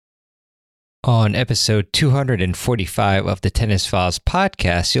On episode 245 of the Tennis Files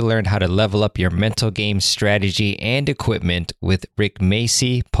podcast, you'll learn how to level up your mental game strategy and equipment with Rick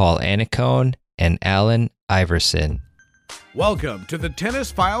Macci, Paul Annacone, and Allen Iverson. Welcome to the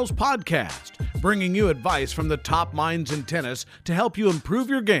Tennis Files podcast, bringing you advice from the top minds in tennis to help you improve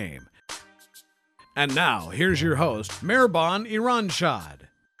your game. And now, here's your host, Mirban Iranshad.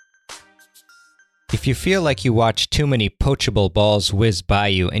 If you feel like you watch too many poachable balls whiz by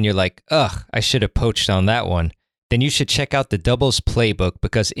you and you're like, ugh, I should have poached on that one, then you should check out the Doubles Playbook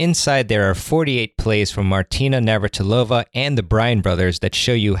because inside there are 48 plays from Martina Navratilova and the Bryan brothers that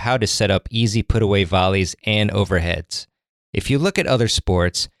show you how to set up easy put-away volleys and overheads. If you look at other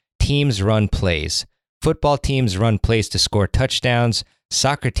sports, teams run plays. Football teams run plays to score touchdowns,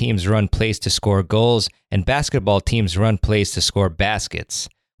 soccer teams run plays to score goals, and basketball teams run plays to score baskets.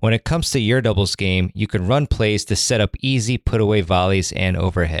 When it comes to your doubles game, you can run plays to set up easy put-away volleys and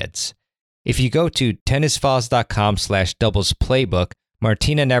overheads. If you go to tennisfiles.com/doublesplaybook,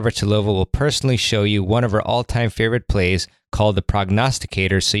 Martina Navratilova will personally show you one of her all-time favorite plays called the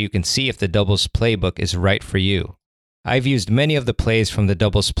Prognosticator so you can see if the Doubles Playbook is right for you. I've used many of the plays from the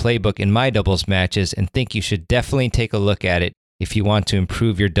Doubles Playbook in my doubles matches and think you should definitely take a look at it if you want to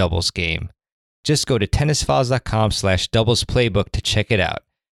improve your doubles game. Just go to tennisfiles.com/doublesplaybook to check it out.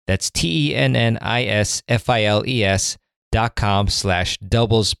 That's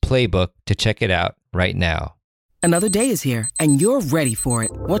tennisfiles.com/doubles-playbook to check it out right now. Another day is here, and you're ready for it.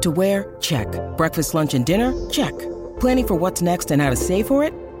 What to wear? Check. Breakfast, lunch, and dinner? Check. Planning for what's next and how to save for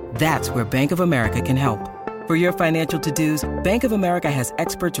it? That's where Bank of America can help. For your financial to-dos, Bank of America has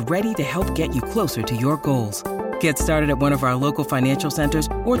experts ready to help get you closer to your goals. Get started at one of our local financial centers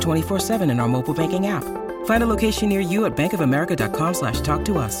or 24/7 in our mobile banking app. Find a location near you at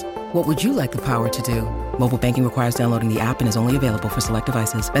bankofamerica.com/talktous. What would you like the power to do? Mobile banking requires downloading the app and is only available for select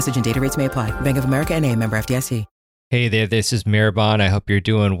devices. Message and data rates may apply. Bank of America N.A., member FDIC. Hey there, this is Mirban. I hope you're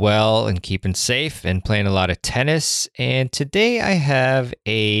doing well and keeping safe and playing a lot of tennis. And today I have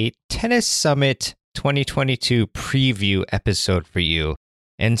a Tennis Summit 2022 preview episode for you.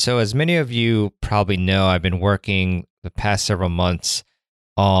 And so as many of you probably know, I've been working the past several months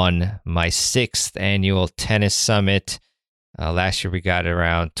on my 6th annual Tennis Summit. Last year we got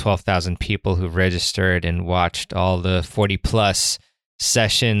around 12,000 people who registered and watched all the 40-plus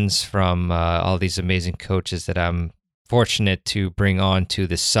sessions from all these amazing coaches that I'm fortunate to bring on to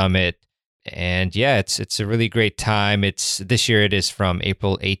the summit. And yeah, it's a really great time. This year it is from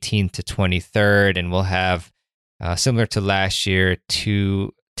April 18th to 23rd, and we'll have, similar to last year,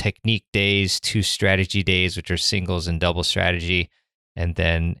 2 technique days, 2 strategy days, which are singles and double strategy, and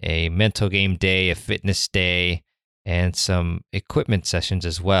then a mental game day, a fitness day, and some equipment sessions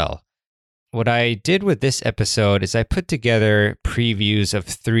as well. What I did with this episode is I put together previews of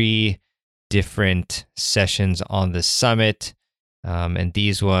 3 different sessions on the summit. And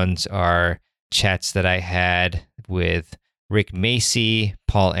these ones are chats that I had with Rick Macci,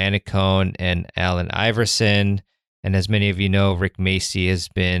 Paul Annacone, and Allen Iverson. And as many of you know, Rick Macci has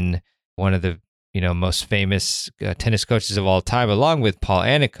been one of the most famous tennis coaches of all time, along with Paul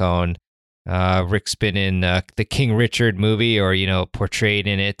Annacone. Rick's been in the King Richard movie or, portrayed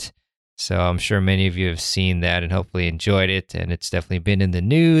in it. So I'm sure many of you have seen that and hopefully enjoyed it. And it's definitely been in the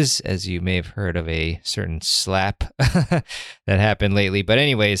news, as you may have heard of a certain slap that happened lately. But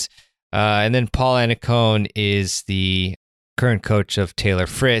anyways, and then Paul Annacone is the current coach of Taylor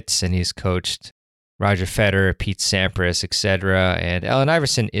Fritz, and he's coached Roger Federer, Pete Sampras, etc. And Allen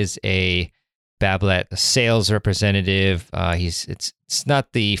Iverson is a Babolat sales representative. It's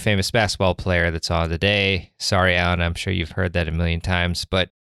not the famous basketball player that's on today. Sorry, Allen, I'm sure you've heard that a million times.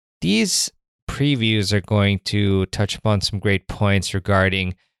 But these previews are going to touch upon some great points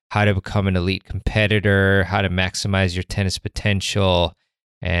regarding how to become an elite competitor, how to maximize your tennis potential,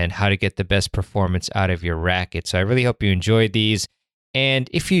 and how to get the best performance out of your racket. So I really hope you enjoyed these. And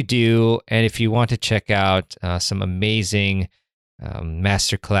if you do, and if you want to check out some amazing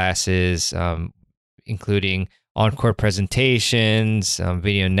masterclasses, including on-court presentations,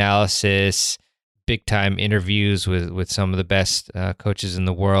 video analysis, big-time interviews with some of the best coaches in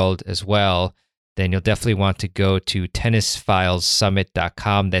the world as well, then you'll definitely want to go to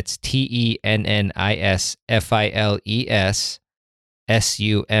tennisfilessummit.com. That's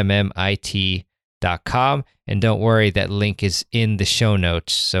tennisfilessummit.com. And don't worry, that link is in the show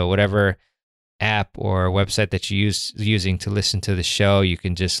notes. So whatever app or website that you're using to listen to the show, you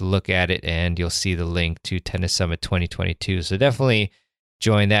can just look at it and you'll see the link to Tennis Summit 2022. So definitely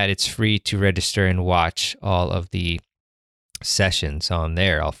join that. It's free to register and watch all of the sessions on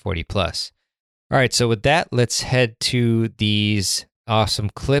there, all 40 plus. All right, so with that, let's head to these awesome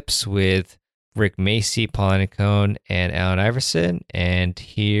clips with Rick Macy, Paul Anicone, and Allen Iverson. And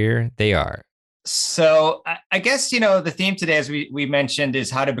here they are. So I guess, the theme today, as we mentioned,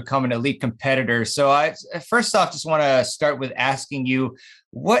 is how to become an elite competitor. So I first off just want to start with asking you,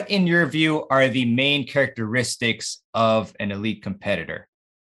 what in your view are the main characteristics of an elite competitor?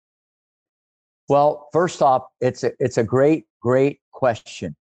 Well, first off, it's a great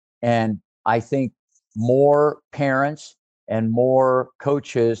question. And I think more parents and more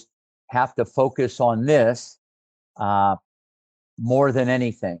coaches have to focus on this more than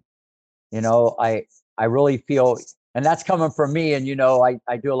anything. I really feel, and that's coming from me. And,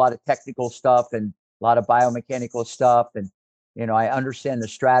 I do a lot of technical stuff and a lot of biomechanical stuff. And, I understand the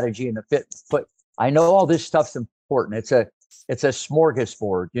strategy and the fit, but I know all this stuff's important. It's a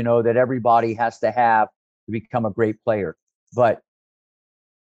smorgasbord, that everybody has to have to become a great player. But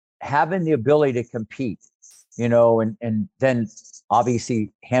having the ability to compete, and then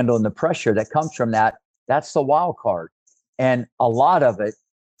obviously handling the pressure that comes from that, that's the wild card. And a lot of it,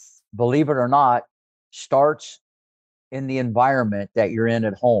 believe it or not, starts in the environment that you're in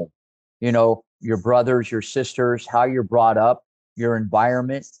at home. Your brothers, your sisters, how you're brought up, your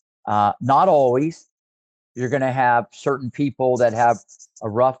environment. Not always. You're going to have certain people that have a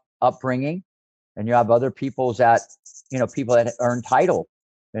rough upbringing, and you have other people that are entitled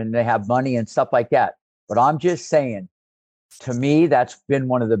and they have money and stuff like that. But I'm just saying, to me, that's been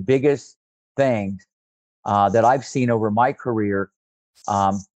one of the biggest things that I've seen over my career.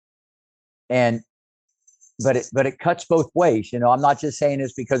 But it cuts both ways. I'm not just saying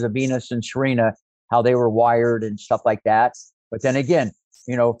this because of Venus and Serena, how they were wired and stuff like that. But then again,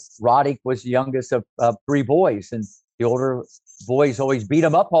 Roddick was the youngest of 3 boys, and the older boys always beat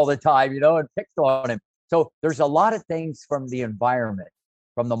him up all the time, and picked on him. So there's a lot of things from the environment,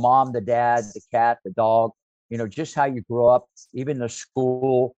 from the mom, the dad, the cat, the dog, just how you grow up, even the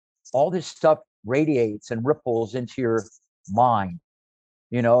school, all this stuff radiates and ripples into your mind,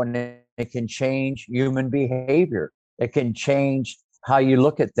 and it can change human behavior. It can change how you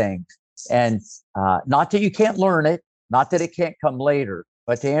look at things. And not that you can't learn it, not that it can't come later,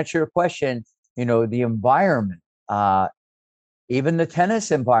 but to answer your question, the environment, even the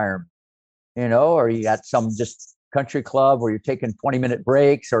tennis environment, or you got some just country club where you're taking 20-minute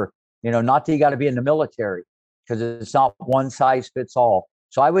breaks, or, not that you got to be in the military, because it's not one size fits all.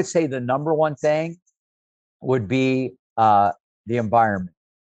 So I would say the number one thing would be the environment.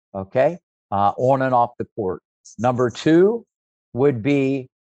 Okay. On and off the court. Number 2 would be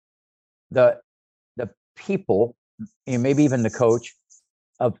the people, and maybe even the coach,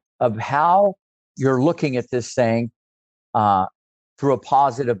 of how you're looking at this thing through a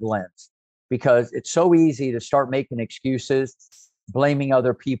positive lens, because it's so easy to start making excuses, blaming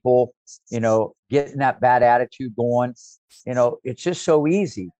other people, getting that bad attitude going. It's just so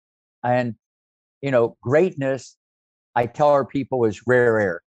easy. And, greatness, I tell our people, is rare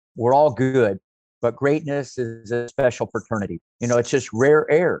air. We're all good, but greatness is a special fraternity. It's just rare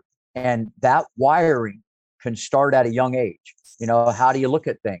air. And that wiring can start at a young age. How do you look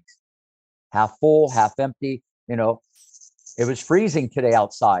at things? Half full, half empty. It was freezing today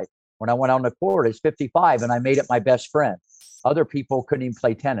outside. When I went on the court, it's 55, and I made it my best friend. Other people couldn't even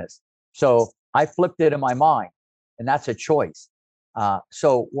play tennis. So I flipped it in my mind, and that's a choice.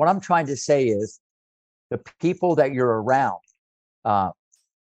 So what I'm trying to say is the people that you're around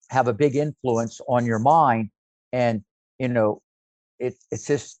have a big influence on your mind. And, it's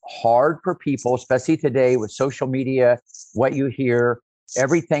just hard for people, especially today with social media, what you hear,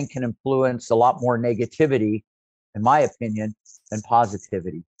 everything can influence a lot more negativity, in my opinion, than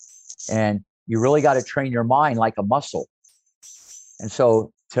positivity. And you really got to train your mind like a muscle. And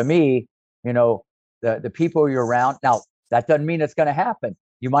so to me, the people you're around, now that doesn't mean it's going to happen.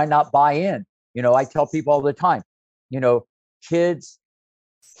 You might not buy in. I tell people all the time, kids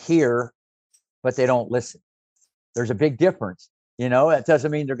hear, but they don't listen. There's a big difference. That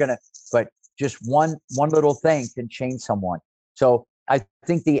doesn't mean they're going to, but just one little thing can change someone. So I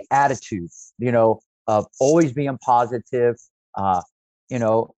think the attitude, of always being positive,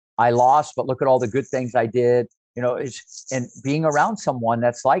 I lost, but look at all the good things I did, and being around someone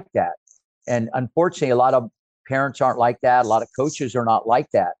that's like that. And unfortunately, a lot of parents aren't like that. A lot of coaches are not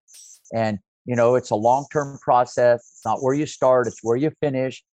like that. And, it's a long-term process. It's not where you start, it's where you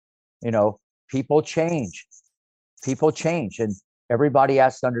finish. People change, and everybody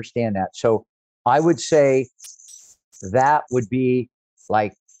has to understand that. So I would say that would be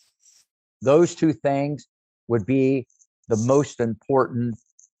like, those 2 things would be the most important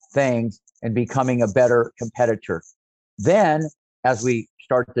things in becoming a better competitor. Then, as we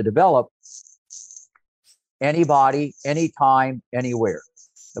start to develop, anybody, anytime, anywhere.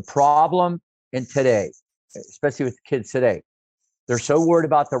 The problem in today, especially with the kids today. They're so worried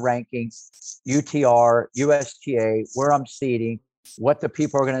about the rankings, UTR, USTA, where I'm seating, what the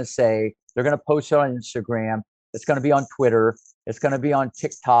people are going to say. They're going to post it on Instagram. It's going to be on Twitter. It's going to be on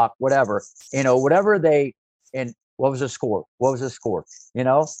TikTok, whatever, whatever and what was the score? What was the score?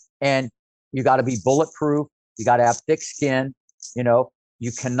 And you got to be bulletproof. You got to have thick skin.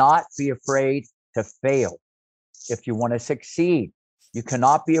 You cannot be afraid to fail if you want to succeed. You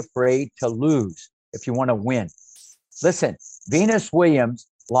cannot be afraid to lose if you want to win. Listen, Venus Williams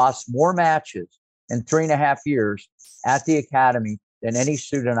lost more matches in 3.5 years at the academy than any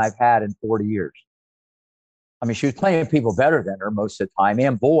student I've had in 40 years. I mean, she was playing people better than her most of the time,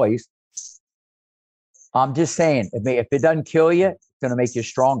 and boys. I'm just saying, if it doesn't kill you, it's going to make you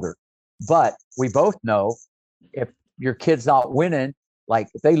stronger. But we both know if your kid's not winning, like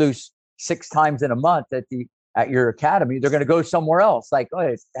if they lose 6 times in a month at your academy, they're going to go somewhere else. Like,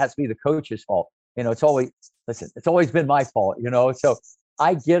 it has to be the coach's fault. It's always been my fault, So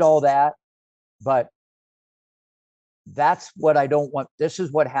I get all that, but that's what I don't want. This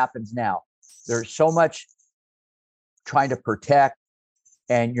is what happens now. There's so much trying to protect,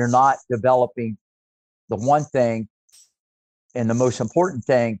 and you're not developing the one thing, and the most important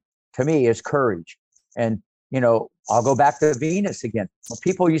thing to me is courage. And, I'll go back to Venus again. When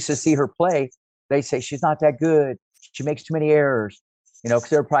people used to see her play, they say, she's not that good. She makes too many errors, because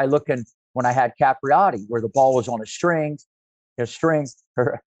they're probably looking when I had Capriati, where the ball was on a string,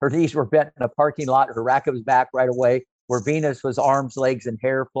 her knees were bent in a parking lot. Her racket was back right away, where Venus was arms, legs, and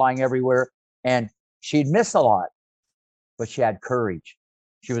hair flying everywhere. And she'd miss a lot, but she had courage.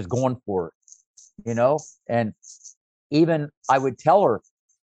 She was going for it, and even I would tell her,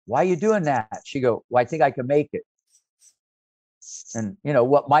 why are you doing that? She'd go, well, I think I can make it. And,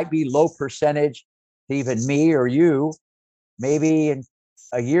 what might be low percentage to even me or you, maybe in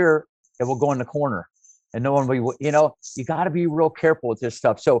a year, it will go in the corner and no one will, you got to be real careful with this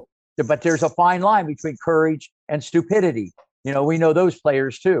stuff. So, but there's a fine line between courage and stupidity. We know those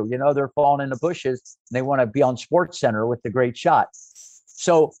players too, they're falling in the bushes and they want to be on Sports Center with the great shot.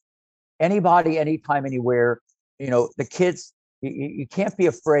 So anybody, anytime, anywhere, the kids, you can't be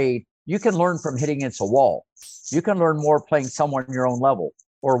afraid. You can learn from hitting against a wall. You can learn more playing someone on your own level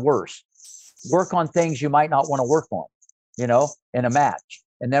or worse. Work on things you might not want to work on, in a match.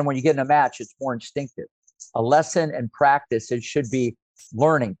 And then when you get in a match, it's more instinctive. A lesson and practice, it should be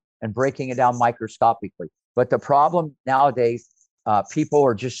learning and breaking it down microscopically. But the problem nowadays, people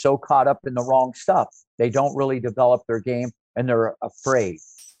are just so caught up in the wrong stuff. They don't really develop their game, and they're afraid.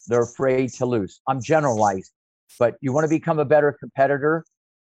 They're afraid to lose. I'm generalizing, but you want to become a better competitor.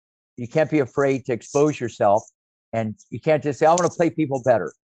 You can't be afraid to expose yourself, and you can't just say, I want to play people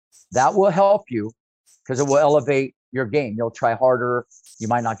better. That will help you because it will elevate your game. You'll try harder. You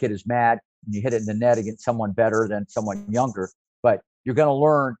might not get as mad when you hit it in the net against someone better than someone younger, but you're going to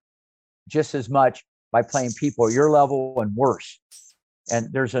learn just as much by playing people at your level and worse.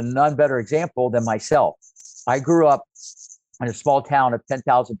 And there's a none better example than myself. I grew up in a small town of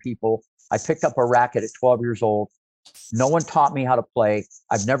 10,000 people. I picked up a racket at 12 years old. No one taught me how to play.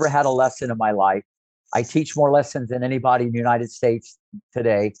 I've never had a lesson in my life. I teach more lessons than anybody in the United States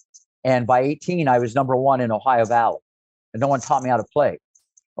today. And by 18, I was number 1 in Ohio Valley. And no one taught me how to play.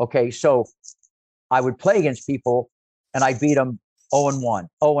 Okay, so I would play against people and I beat them 0-1,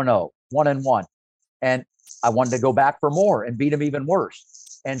 0-0, 1-1. And I wanted to go back for more and beat them even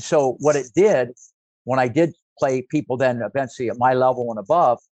worse. And so what it did, when I did play people then eventually at my level and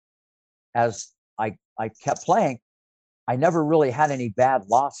above, as I kept playing, I never really had any bad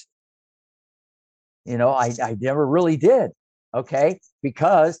losses. I never really did. Okay.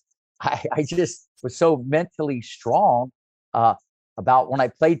 Because I just was so mentally strong about when I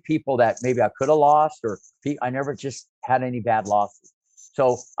played people that maybe I could have lost, or I never just had any bad losses.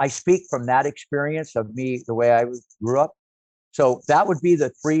 So I speak from that experience of me, the way I grew up. So that would be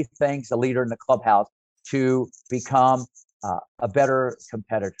the 3 things a leader in the clubhouse to become a better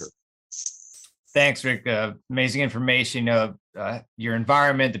competitor. Thanks, Rick. Amazing information. Your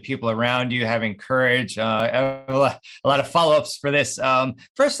environment, the people around you, having courage. A lot of follow-ups for this.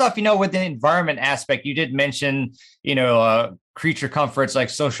 First off, with the environment aspect, you did mention, creature comforts like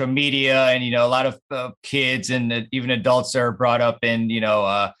social media, and a lot of kids and even adults are brought up in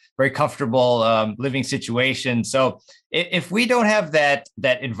very comfortable living situations. So if we don't have that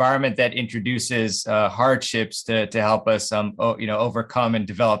environment that introduces hardships to help us overcome and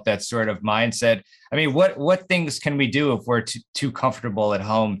develop that sort of mindset, I mean, what things can we do if we're too comfortable at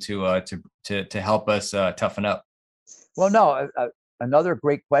home to help us toughen up? Well, no, another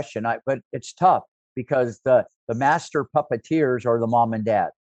great question, but it's tough because the master puppeteers are the mom and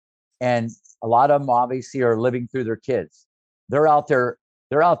dad. And a lot of them obviously are living through their kids. They're out there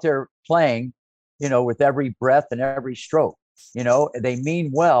playing, with every breath and every stroke. They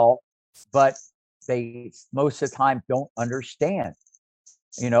mean well, but they most of the time don't understand.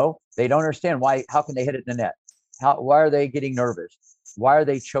 They don't understand why. How can they hit it in the net? Why are they getting nervous? Why are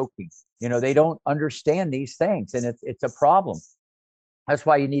they choking? They don't understand these things, and it's a problem. That's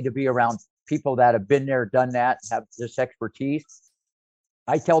why you need to be around people that have been there, done that, have this expertise.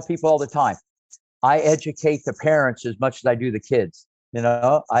 I tell people all the time, I educate the parents as much as I do the kids.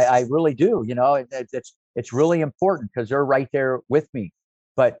 I really do. It's really important because they're right there with me.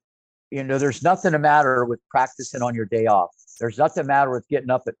 But there's nothing the matter with practicing on your day off. There's nothing the matter with getting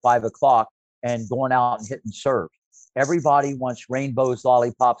up at 5 o'clock and going out and hitting serve. Everybody wants rainbows,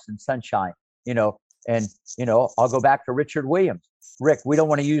 lollipops, and sunshine. And I'll go back to Richard Williams. Rick, we don't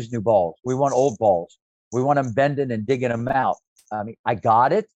want to use new balls. We want old balls. We want them bending and digging them out. I mean, I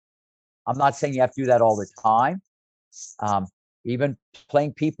got it. I'm not saying you have to do that all the time. Even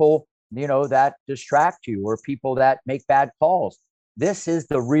playing people, that distract you, or people that make bad calls. This is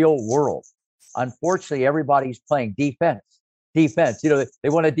the real world. Unfortunately, everybody's playing defense. They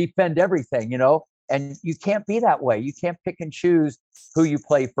want to defend everything, and you can't be that way. You can't pick and choose who you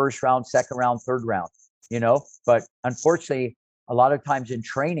play first round, second round, third round, but unfortunately, a lot of times in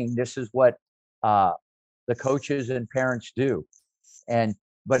training, this is what the coaches and parents do.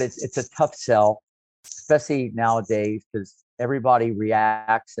 But it's a tough sell, especially nowadays, because everybody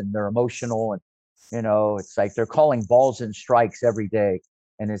reacts and they're emotional, and it's like they're calling balls and strikes every day,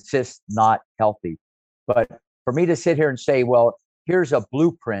 and it's just not healthy. But for me to sit here and say, well, here's a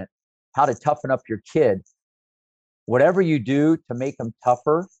blueprint how to toughen up your kid, whatever you do to make them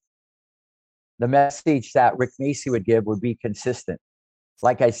tougher, the message that Rick Macci would give would be consistent.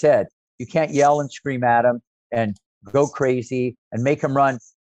 Like I said, you can't yell and scream at them and go crazy and make them run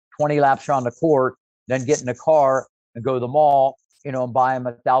 20 laps around the court, then get in the car and go to the mall, and buy them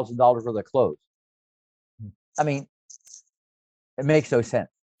 $1,000 worth of clothes. I mean, it makes no sense.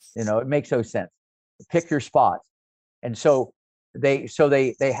 It makes no sense. Pick your spots. And so they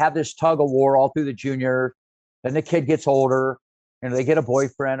have this tug of war all through the junior. Then the kid gets older, they get a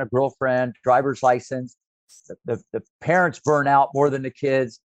boyfriend, a girlfriend, driver's license. The parents burn out more than the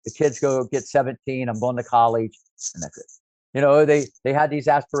kids. The kids go get 17. I'm going to college, and that's it. They had these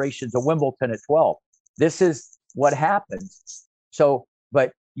aspirations of Wimbledon at 12. This is what happens. So,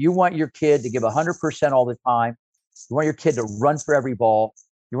 but you want your kid to give 100% all the time. You want your kid to run for every ball.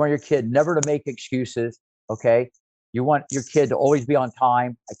 You want your kid never to make excuses. Okay. You want your kid to always be on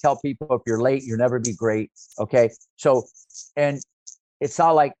time. I tell people, if you're late, you'll never be great. Okay. So, and it's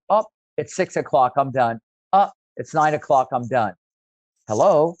not like, oh, it's 6 o'clock, I'm done. It's 9 o'clock, I'm done.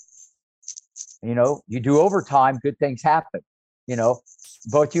 Hello. You do overtime, good things happen.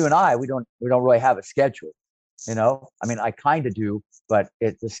 Both you and I, we don't really have a schedule. I mean, I kind of do, but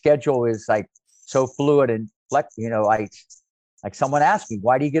the schedule is like so fluid and flex. Like someone asked me,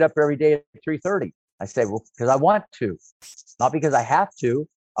 why do you get up every day at 3:30? I say, well, because I want to, not because I have to.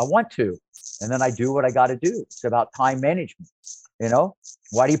 I want to, and then I do what I got to do. It's about time management.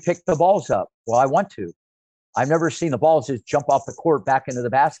 Why do you pick the balls up? Well, I want to. I've never seen the balls just jump off the court back into the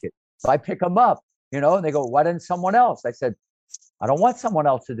basket. So I pick them up, and they go, why didn't someone else? I said, I don't want someone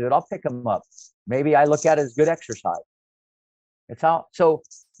else to do it. I'll pick them up. Maybe I look at it as good exercise. So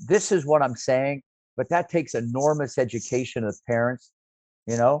this is what I'm saying, but that takes enormous education of parents,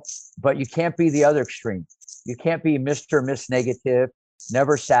 but you can't be the other extreme. You can't be Mr. or Miss Negative,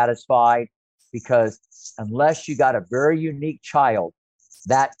 never satisfied, because unless you got a very unique child,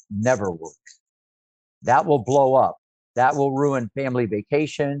 that never works. That will blow up. That will ruin family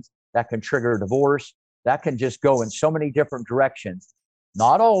vacations. That can trigger divorce. That can just go in so many different directions.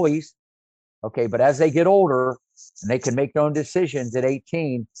 Not always, okay, but as they get older and they can make their own decisions at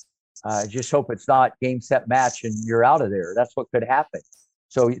 18, just hope it's not game, set, match, and you're out of there. That's what could happen.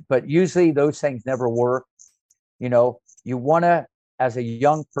 So, but usually those things never work. You want to, as a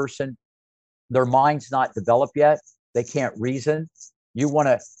young person, their mind's not developed yet. They can't reason. You want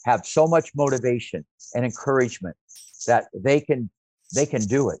to have so much motivation and encouragement that they can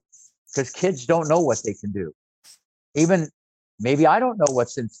do it, because kids don't know what they can do. Even maybe I don't know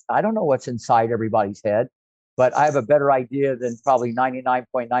what's inside everybody's head, but I have a better idea than probably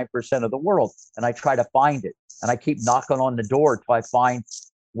 99.9% of the world. And I try to find it, and I keep knocking on the door till I find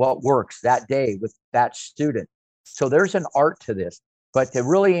what works that day with that student. So there's an art to this. But to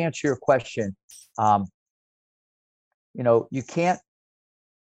really answer your question, you can't,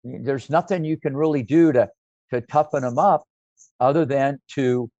 there's nothing you can really do to toughen them up other than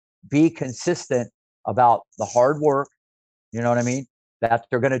to be consistent about the hard work. You know what I mean? that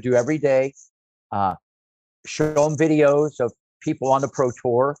they're going to do every day. Show them videos of people on the Pro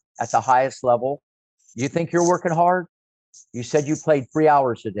Tour at the highest level. You think you're working hard? You said you played 3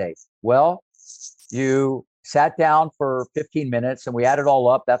 hours a day. Well, you sat down for 15 minutes and we add it all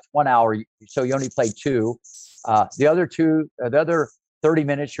up. That's 1 hour. So you only played 2. The other 30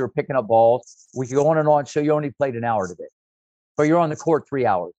 minutes, you were picking up balls. We could go on and on. So you only played an hour today. But you're on the court 3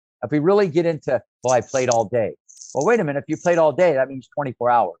 hours. If we really get into, well, I played all day. Well, wait a minute. If you played all day, that means 24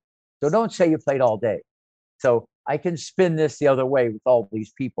 hours. So don't say you played all day. So I can spin this the other way with all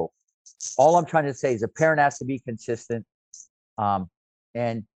these people. All I'm trying to say is a parent has to be consistent,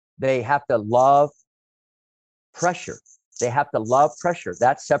 and they have to love pressure. They have to love pressure.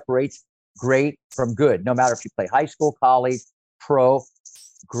 That separates great from good. No matter if you play high school, college, pro,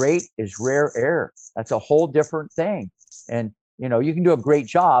 great is rare air. That's a whole different thing. And, you can do a great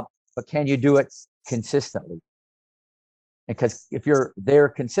job, but can you do it consistently? Because if you're there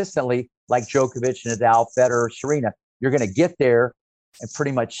consistently, like Djokovic, Nadal, Federer, Serena, you're going to get there and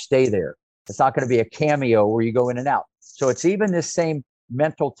pretty much stay there. It's not going to be a cameo where you go in and out. So it's even this same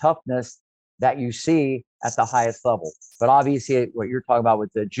mental toughness that you see at the highest level. But obviously, what you're talking about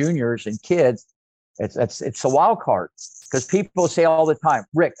with the juniors and kids, it's a wild card, because people say all the time,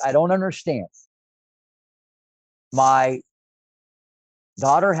 Rick, I don't understand. My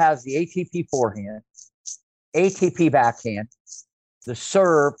daughter has the ATP forehand, ATP backhand. The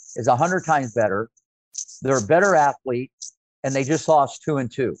serve is 100 times better. They're a better athlete, and they just lost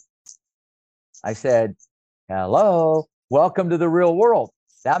 2-2. I said, hello, welcome to the real world.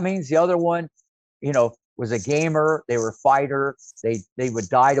 That means the other one, was a gamer. They were a fighter. They would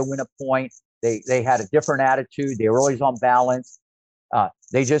die to win a point. They had a different attitude. They were always on balance.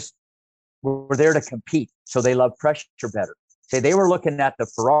 They just were there to compete. So they loved pressure better. Say they were looking at the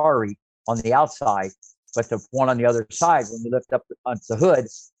Ferrari on the outside, but the one on the other side, when you lift up the hood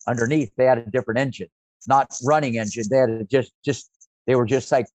underneath, they had a different engine, not running engine. They had they were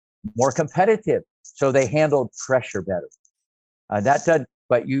just like more competitive. So they handled pressure better.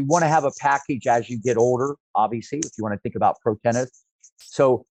 But you want to have a package as you get older, obviously, if you want to think about pro tennis.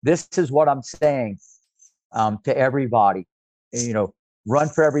 So this is what I'm saying to everybody, run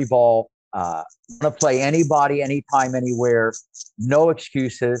for every ball, want to play anybody, anytime, anywhere, no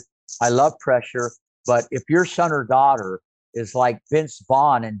excuses. I love pressure, but if your son or daughter is like Vince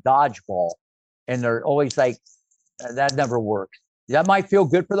Vaughn in dodgeball, and they're always like, that never works. That might feel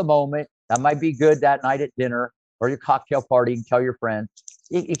good for the moment. That might be good that night at dinner or your cocktail party. You can tell your friends.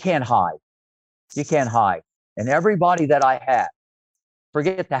 You can't hide. You can't hide. And everybody that I had,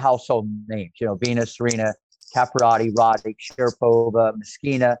 forget the household names, Venus, Serena, Capriati, Roddick, Sharapova,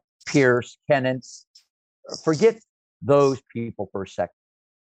 Meskina, Pierce, Kennan. Forget those people for a second.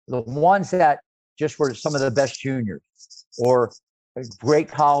 The ones that just were some of the best juniors or great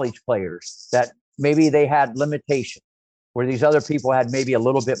college players that maybe they had limitations, where these other people had maybe a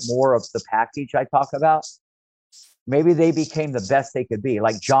little bit more of the package I talk about. Maybe they became the best they could be,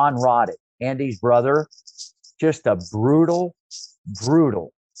 like John Roddick, Andy's brother, just a brutal,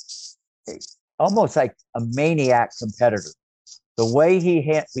 almost like a maniac competitor. The way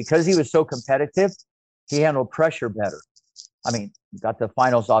because he was so competitive, he handled pressure better. I mean, got the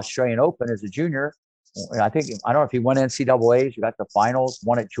finals Australian Open as a junior. I don't know if he won NCAAs. You got the finals,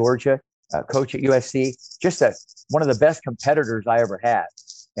 won at Georgia, coach at USC. Just one of the best competitors I ever had.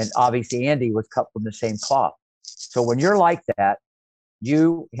 And obviously, Andy was cut from the same cloth. So when you're like that,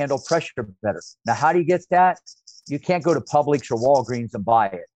 you handle pressure better. Now, how do you get that? You can't go to Publix or Walgreens and buy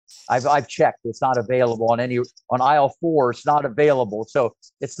it. I've checked. It's not available on aisle 4. It's not available. So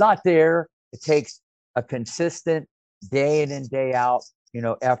it's not there. It takes a consistent day in and day out,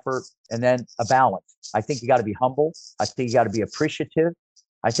 effort, and then a balance. I think you got to be humble. I think you got to be appreciative.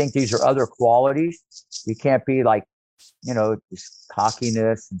 I think these are other qualities. You can't be like, this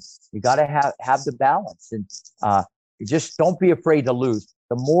cockiness. And you got to have the balance, and you just don't be afraid to lose.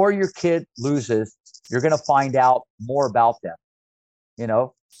 The more your kid loses, you're going to find out more about them,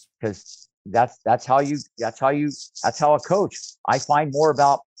 because that's how a coach, I find more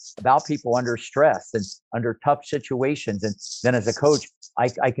about people under stress and under tough situations. And then as a coach,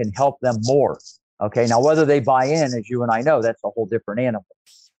 I can help them more. Okay. Now, whether they buy in, as you and I know, that's a whole different animal,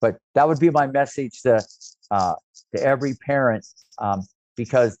 but that would be my message to every parent,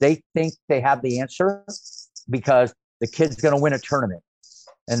 because they think they have the answer because the kid's going to win a tournament,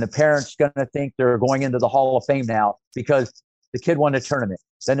 and the parent's going to think they're going into the Hall of Fame now because the kid won a tournament.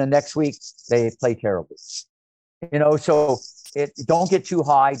 Then the next week they play terribly. So don't get too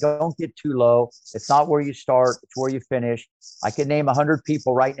high, don't get too low. It's not where you start, it's where you finish. I can name 100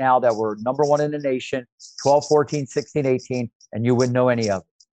 people right now that were number one in the nation, 12, 14, 16, 18, and you wouldn't know any of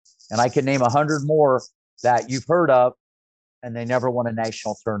it. And I can name 100 more that you've heard of, and they never won a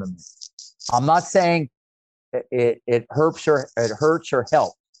national tournament. I'm not saying it hurts or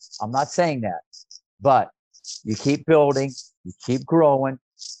helps. I'm not saying that, but you keep building, you keep growing.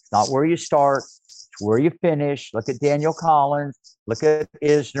 It's not where you start, it's where you finish. Look at Daniel Collins, look at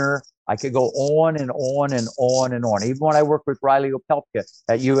Isner. I could go on and on and on and on. Even when I worked with Riley Opelka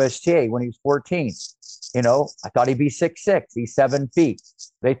at USTA when he was 14, I thought he'd be 6'6", he's 7 feet.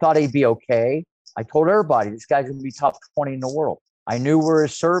 They thought he'd be okay. I told everybody, this guy's going to be top 20 in the world. I knew where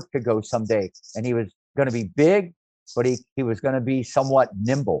his serve could go someday, and he was going to be big, but he was going to be somewhat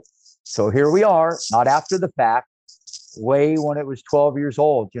nimble. So here we are, not after the fact, way when it was 12 years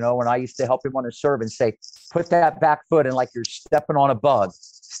old, when I used to help him on his serve and say, put that back foot in like you're stepping on a bug.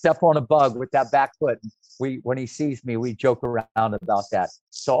 Step on a bug with that back foot. When he sees me, we joke around about that.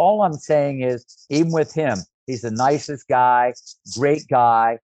 So all I'm saying is, even with him, he's the nicest guy, great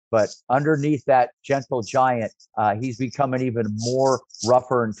guy, but underneath that gentle giant, he's becoming even more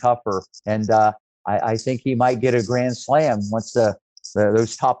rougher and tougher. And I think he might get a grand slam once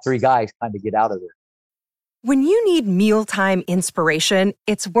those top 3 guys kind of get out of there. When you need mealtime inspiration,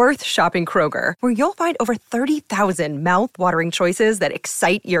 it's worth shopping Kroger, where you'll find over 30,000 mouth-watering choices that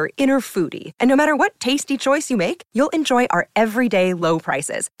excite your inner foodie. And no matter what tasty choice you make, you'll enjoy our everyday low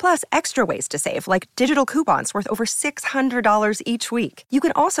prices, plus extra ways to save, like digital coupons worth over $600 each week. You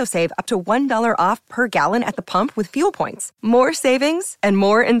can also save up to $1 off per gallon at the pump with fuel points. More savings and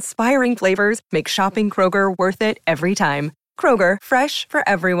more inspiring flavors make shopping Kroger worth it every time. Kroger, fresh for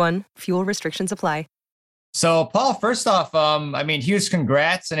everyone. Fuel restrictions apply. So, Paul, first off, huge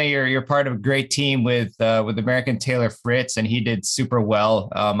congrats. I know you're part of a great team with American Taylor Fritz, and he did super well,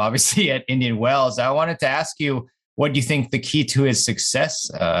 obviously at Indian Wells. I wanted to ask you, what do you think the key to his success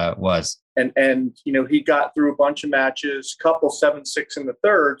was? And he got through a bunch of matches, couple 7-6 in the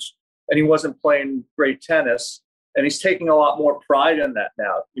thirds, and he wasn't playing great tennis. And he's taking a lot more pride in that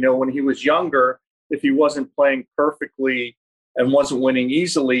now. When he was younger, if he wasn't playing perfectly and wasn't winning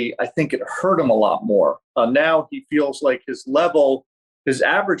easily, I think it hurt him a lot more. Now he feels like his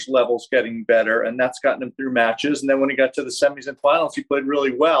average level's getting better, and that's gotten him through matches. And then when he got to the semis and finals, he played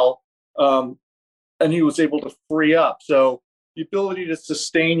really well, and he was able to free up. So the ability to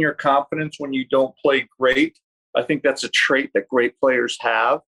sustain your confidence when you don't play great, I think that's a trait that great players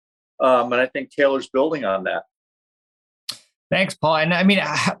have, and I think Taylor's building on that. Thanks, Paul. And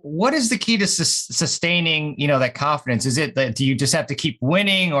what is the key to sustaining, that confidence? Is it that do you just have to keep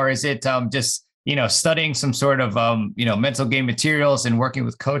winning, or is it just, studying some sort of, mental game materials and working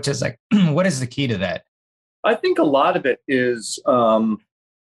with coaches? Like, what is the key to that? I think a lot of it is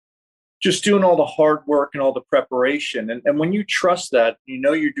just doing all the hard work and all the preparation. And when you trust that,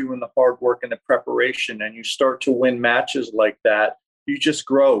 you're doing the hard work and the preparation, and you start to win matches like that, you just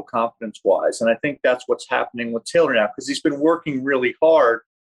grow confidence-wise. And I think that's what's happening with Taylor now, because he's been working really hard.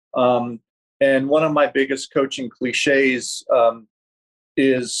 And one of my biggest coaching cliches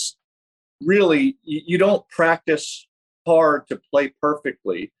is really, you don't practice hard to play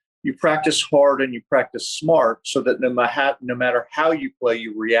perfectly. You practice hard and you practice smart, so that no matter how you play,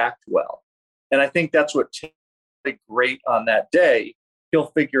 you react well. And I think that's what Taylor did great on that day.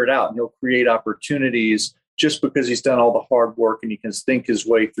 He'll figure it out, and he'll create opportunities just because he's done all the hard work and he can think his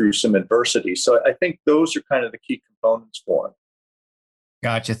way through some adversity. So I think those are kind of the key components for him.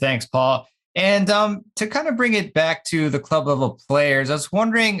 Gotcha. Thanks, Paul. And to kind of bring it back to the club level players, I was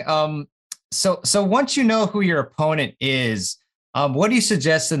wondering, so once you know who your opponent is, what do you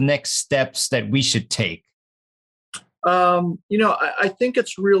suggest the next steps that we should take? I think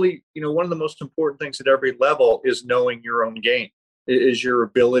it's really, one of the most important things at every level is knowing your own game, is your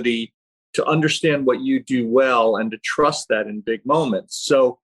ability to understand what you do well and to trust that in big moments.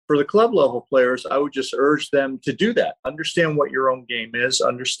 So for the club level players, I would just urge them to do that. Understand what your own game is,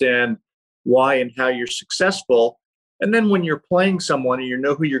 understand why and how you're successful. And then when you're playing someone and you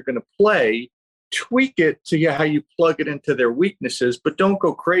know who you're going to play, tweak it to how you plug it into their weaknesses, but don't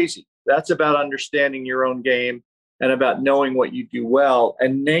go crazy. That's about understanding your own game and about knowing what you do well.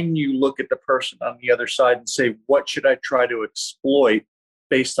 And then you look at the person on the other side and say, what should I try to exploit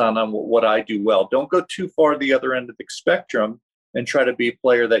based on what I do well? Don't go too far the other end of the spectrum and try to be a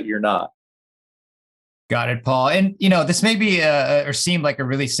player that you're not. Got it, Paul. And, this may be or seem like a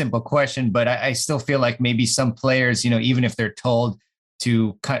really simple question, but I still feel like maybe some players, even if they're told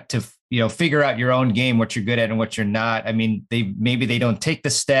to figure out your own game, what you're good at and what you're not. They don't take the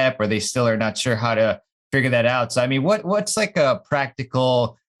step, or they still are not sure how to figure that out. So, what's like a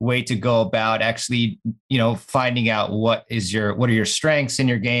practical way to go about actually, finding out what are your strengths in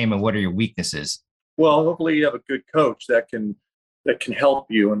your game and what are your weaknesses? Well, hopefully you have a good coach that can help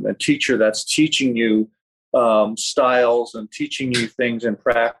you, and a teacher that's teaching you styles and teaching you things in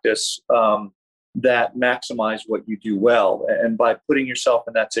practice that maximize what you do well. And by putting yourself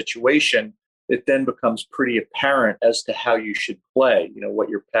in that situation, it then becomes pretty apparent as to how you should play, what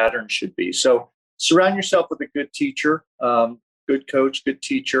your pattern should be. So surround yourself with a good teacher, good coach, good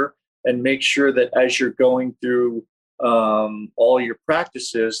teacher, and make sure that as you're going through all your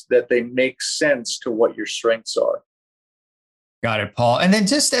practices, that they make sense to what your strengths are. Got it, Paul. And then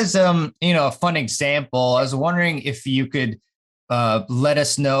just as a fun example, I was wondering if you could let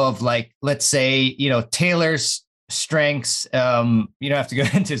us know of, like, let's say, Taylor's strengths. You don't have to go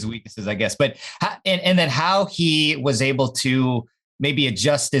into his weaknesses, I guess, but and then how he was able to maybe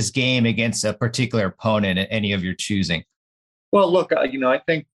adjust his game against a particular opponent at any of your choosing. Well, look, I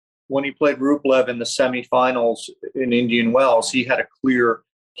think when he played Rublev in the semifinals in Indian Wells, he had a clear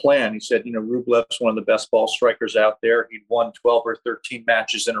plan. He said, Rublev's one of the best ball strikers out there. He'd won 12 or 13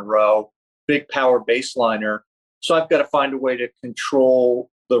 matches in a row, big power baseliner. So I've got to find a way to control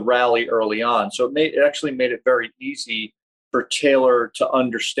the rally early on. So it actually made it very easy for Taylor to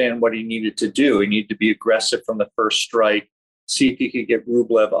understand what he needed to do. He needed to be aggressive from the first strike, see if he could get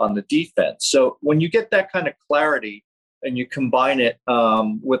Rublev on the defense. So when you get that kind of clarity and you combine it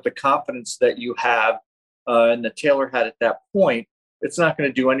with the confidence that you have and that Taylor had at that point, it's not going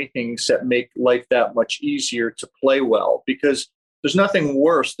to do anything except make life that much easier to play well, because there's nothing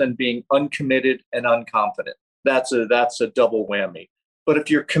worse than being uncommitted and unconfident. That's a double whammy. But if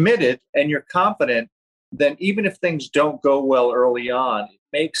you're committed and you're confident, then even if things don't go well early on, it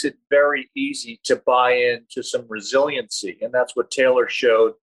makes it very easy to buy into some resiliency. And that's what Taylor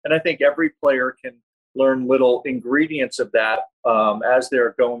showed. And I think every player can learn little ingredients of that as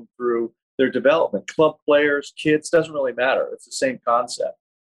they're going through their development. Club players, kids, doesn't really matter. It's the same concept.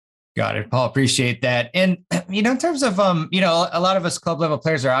 Got it, Paul. Appreciate that. And, in terms of, a lot of us club level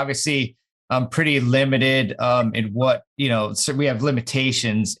players are obviously pretty limited in what, so we have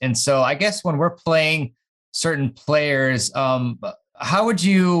limitations. And so I guess when we're playing certain players, how would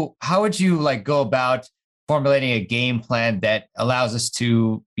you like go about formulating a game plan that allows us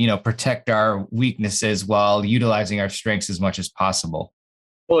to, protect our weaknesses while utilizing our strengths as much as possible?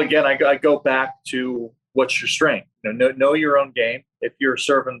 Well, again, I go back to what's your strength. Know your own game. If you're a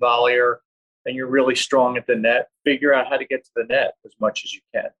serve and volleyer and you're really strong at the net, figure out how to get to the net as much as you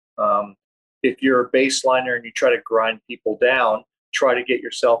can. If you're a baseliner and you try to grind people down, try to get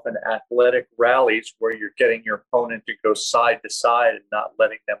yourself in athletic rallies where you're getting your opponent to go side to side and not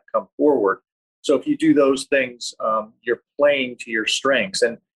letting them come forward. So if you do those things, you're playing to your strengths.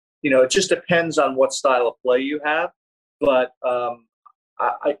 And, it just depends on what style of play you have. But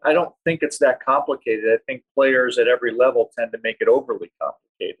I don't think it's that complicated. I think players at every level tend to make it overly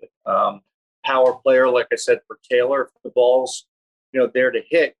complicated. Power player, like I said, for Taylor, if the ball's there to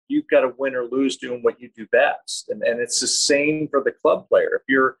hit, you've got to win or lose doing what you do best. And it's the same for the club player. If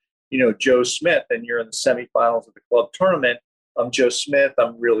you're, Joe Smith and you're in the semifinals of the club tournament, I'm Joe Smith.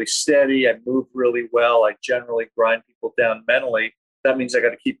 I'm really steady. I move really well. I generally grind people down mentally. That means I got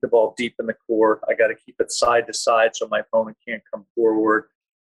to keep the ball deep in the court. I got to keep it side to side so my opponent can't come forward.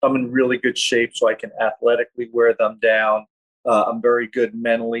 I'm in really good shape so I can athletically wear them down. I'm very good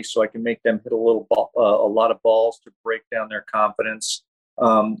mentally, so I can make them hit a lot of balls to break down their confidence,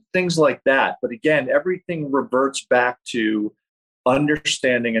 things like that. But again, everything reverts back to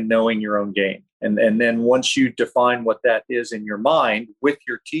understanding and knowing your own game. And then once you define what that is in your mind with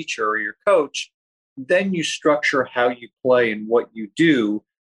your teacher or your coach, then you structure how you play and what you do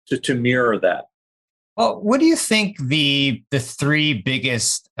to mirror that. Well, what do you think the three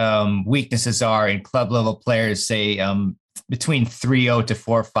biggest weaknesses are in club level players, say between 3.0 to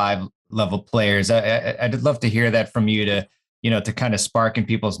 4.5 level players? I'd love to hear that from you to kind of spark in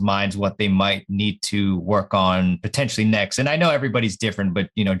people's minds what they might need to work on potentially next. And I know everybody's different, but,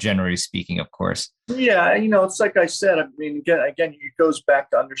 generally speaking, of course. Yeah. It's like I said, I mean, again, it goes back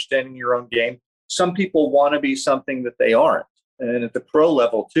to understanding your own game. Some people want to be something that they aren't, and at the pro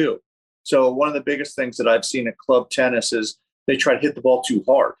level too. So one of the biggest things that I've seen at club tennis is they try to hit the ball too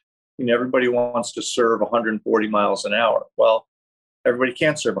hard. Everybody wants to serve 140 miles an hour. Well, everybody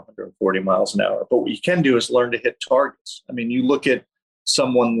can't serve 140 miles an hour, but what you can do is learn to hit targets. I mean, you look at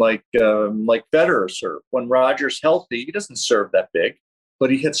someone like Federer serve. When Roger's healthy, he doesn't serve that big, but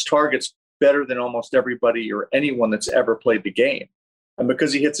he hits targets better than almost everybody or anyone that's ever played the game. And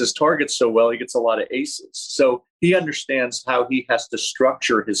because he hits his targets so well, he gets a lot of aces. So he understands how he has to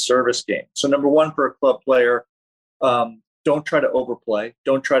structure his service game. So number one, for a club player, don't try to overplay.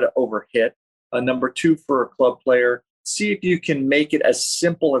 Don't try to overhit. Number two, for a club player, see if you can make it as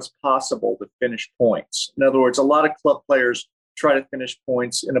simple as possible to finish points. In other words, a lot of club players try to finish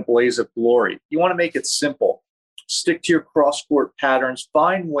points in a blaze of glory. You want to make it simple. Stick to your cross-court patterns.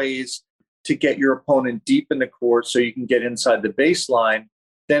 Find ways to get your opponent deep in the court so you can get inside the baseline.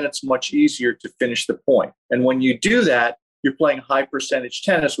 Then it's much easier to finish the point. And when you do that, you're playing high percentage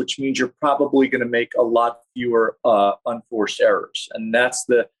tennis, which means you're probably going to make a lot fewer unforced errors. And that's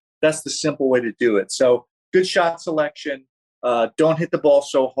the simple way to do it. So good shot selection. Don't hit the ball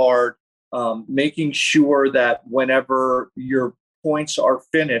so hard. Making sure that whenever your points are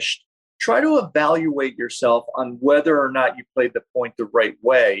finished, try to evaluate yourself on whether or not you played the point the right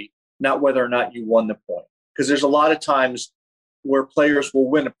way, not whether or not you won the point. Because there's a lot of times where players will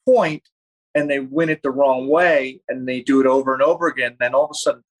win a point and they win it the wrong way and they do it over and over again. Then all of a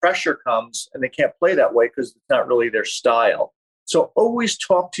sudden pressure comes and they can't play that way because it's not really their style. So always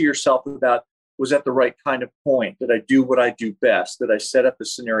talk to yourself about, was that the right kind of point? Did I do what I do best? Did I set up the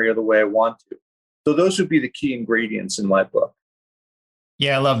scenario the way I want to? So those would be the key ingredients in my book.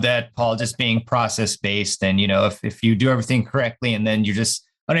 Yeah, I love that, Paul, just being process-based. And, if you do everything correctly and then you're just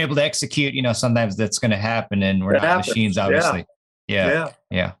unable to execute, sometimes that's going to happen, and we're not machines, obviously. Yeah.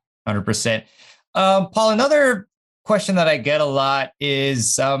 100%. Paul, another question that I get a lot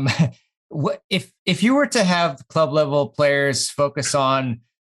is, if you were to have club level players focus on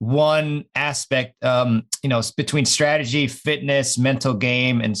one aspect, between strategy, fitness, mental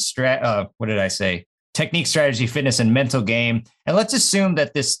game, and technique, strategy, fitness, and mental game. And let's assume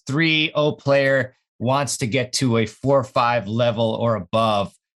that this 3-0 player wants to get to a 4-5 level or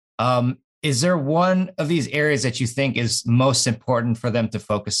above. Is there one of these areas that you think is most important for them to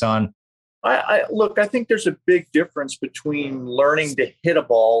focus on? I think there's a big difference between learning to hit a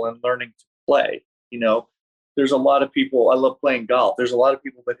ball and learning to play. There's a lot of people, I love playing golf. There's a lot of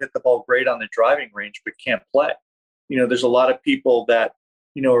people that hit the ball great on the driving range, but can't play. There's a lot of people that,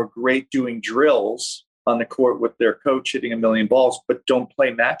 are great doing drills on the court with their coach hitting a million balls, but don't play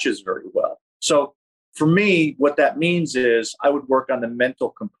matches very well. So for me, what that means is I would work on the mental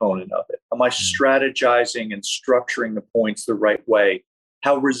component of it. Am I strategizing and structuring the points the right way?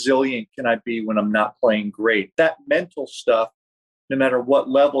 How resilient can I be when I'm not playing great? That mental stuff, no matter what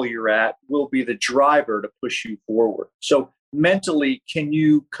level you're at, will be the driver to push you forward. So mentally, can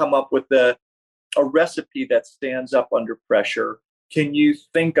you come up with a recipe that stands up under pressure? Can you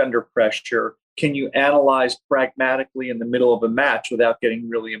think under pressure? Can you analyze pragmatically in the middle of a match without getting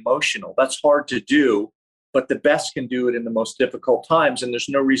really emotional? That's hard to do, but the best can do it in the most difficult times. And there's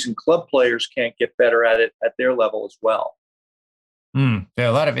no reason club players can't get better at it at their level as well. There are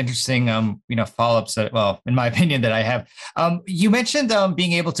a lot of interesting, follow-ups that, in my opinion, that I have. You mentioned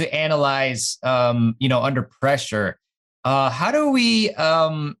being able to analyze, under pressure. How do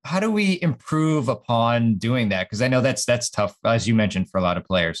we improve upon doing that? Because I know that's tough, as you mentioned, for a lot of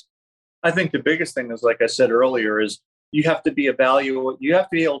players. I think the biggest thing is, like I said earlier, is you have to be able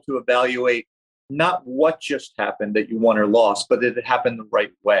to evaluate not what just happened that you won or lost, but that it happened the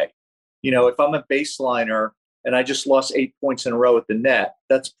right way. If I'm a baseliner and I just lost 8 points in a row at the net,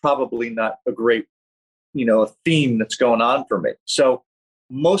 that's probably not a great, theme that's going on for me. So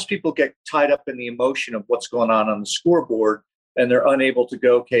most people get tied up in the emotion of what's going on the scoreboard, and they're unable to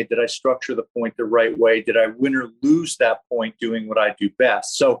go, okay, did I structure the point the right way? Did I win or lose that point doing what I do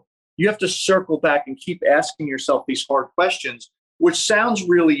best? So you have to circle back and keep asking yourself these hard questions, which sounds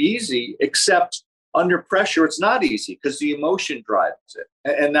really easy, except under pressure, it's not easy because the emotion drives it.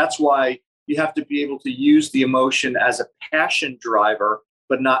 And that's why you have to be able to use the emotion as a passion driver,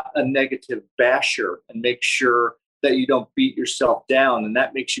 but not a negative basher, and make sure that you don't beat yourself down. And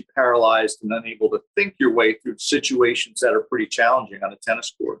that makes you paralyzed and unable to think your way through situations that are pretty challenging on a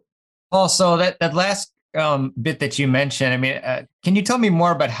tennis court. Also, that last bit that you mentioned, can you tell me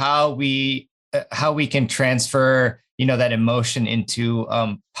more about how we can transfer, that emotion into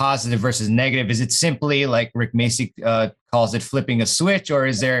positive versus negative? Is it simply, like Rick Macci calls it, flipping a switch, or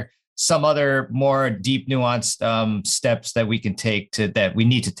is there some other more deep, nuanced steps that we can take that we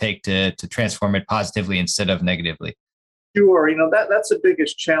need to take to transform it positively instead of negatively? Sure. That's the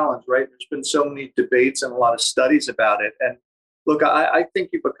biggest challenge, right? There's been so many debates and a lot of studies about it. And look, I think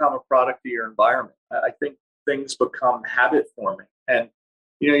you become a product of your environment. I think things become habit forming. And,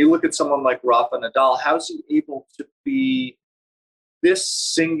 you look at someone like Rafa Nadal, how's he able to be this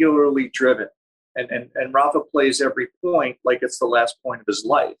singularly driven? And Rafa plays every point like it's the last point of his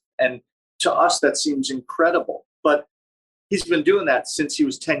life. And to us, that seems incredible. But he's been doing that since he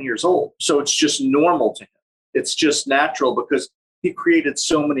was 10 years old. So it's just normal to him. It's just natural because he created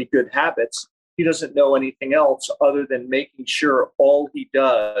so many good habits. He doesn't know anything else other than making sure all he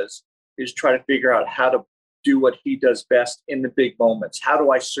does is try to figure out how to do what he does best in the big moments? How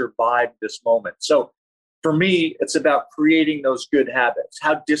do I survive this moment? So for me, it's about creating those good habits.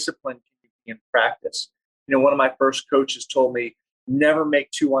 How disciplined can you be in practice? One of my first coaches told me, never make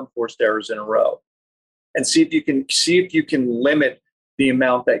 2 unforced errors in a row, and see if you can limit the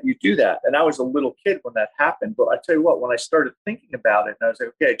amount that you do that. And I was a little kid when that happened, but I tell you what, when I started thinking about it, and I was like,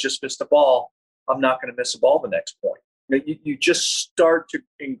 okay, I just missed a ball, I'm not going to miss a ball the next point. You just start to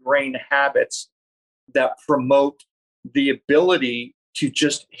ingrain habits that promote the ability to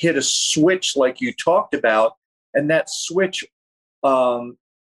just hit a switch like you talked about. And that switch kind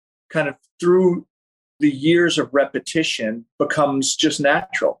of through the years of repetition becomes just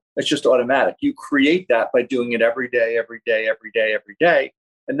natural. It's just automatic. You create that by doing it every day, every day, every day, every day.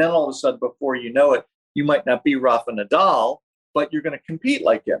 And then all of a sudden, before you know it, you might not be Rafa Nadal, but you're going to compete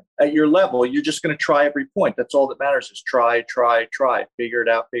like him at your level. You're just going to try every point. That's all that matters is try, figure it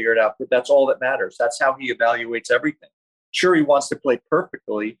out. But that's all that matters. That's how he evaluates everything. Sure, he wants to play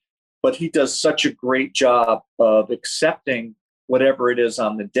perfectly, but he does such a great job of accepting whatever it is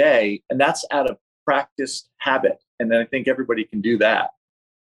on the day. And that's out of practiced habit. And then I think everybody can do that.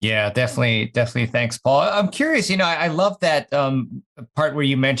 Yeah, definitely. Thanks, Paul. I'm curious, I love that part where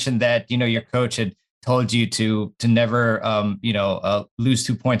you mentioned that, your coach had told you to never, lose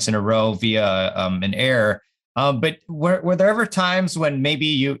 2 points in a row via an error. But were there ever times when maybe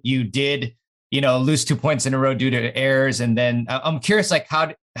you did, lose 2 points in a row due to errors? And then I'm curious, like,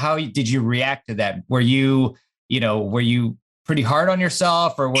 how did you react to that? Were you pretty hard on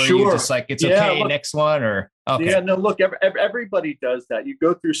yourself, or were you just like, it's okay, look, next one? Or okay. Yeah, no, look, everybody does that. You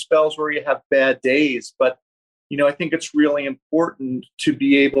go through spells where you have bad days, but I think it's really important to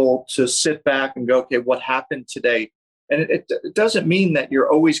be able to sit back and go, okay, what happened today? And it doesn't mean that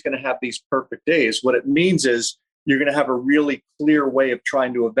you're always going to have these perfect days. What it means is you're going to have a really clear way of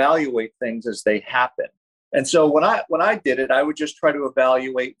trying to evaluate things as they happen. And so when I did it, I would just try to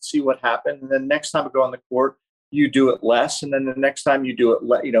evaluate and see what happened. And then next time I go on the court, you do it less. And then the next time you do it,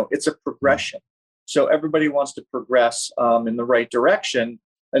 it's a progression. So everybody wants to progress in the right direction.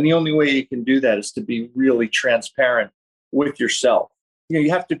 And the only way you can do that is to be really transparent with yourself. You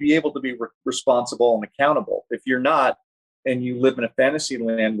have to be able to be responsible and accountable. If you're not, and you live in a fantasy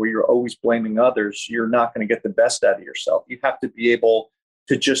land where you're always blaming others, you're not going to get the best out of yourself. You have to be able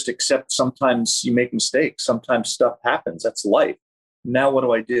to just accept sometimes you make mistakes. Sometimes stuff happens. That's life. Now, what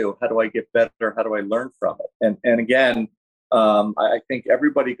do I do? How do I get better? How do I learn from it? And again, I think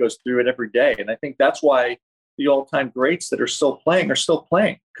everybody goes through it every day. And I think that's why the all-time greats that are still playing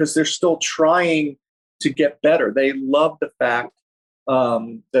because they're still trying to get better. They love the fact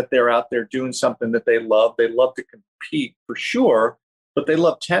that they're out there doing something that they love. They love to compete for sure, but they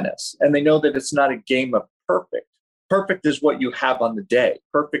love tennis. And they know that it's not a game of perfect. Perfect is what you have on the day.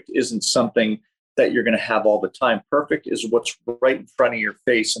 Perfect isn't something that you're going to have all the time. Perfect is what's right in front of your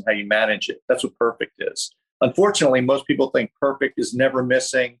face and how you manage it. That's what perfect is. Unfortunately, most people think perfect is never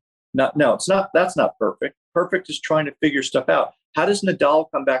missing. No, it's not. That's not perfect. Perfect is trying to figure stuff out. How does Nadal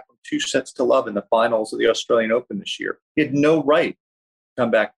come back from 2-0 in the finals of the Australian Open this year? He had no right to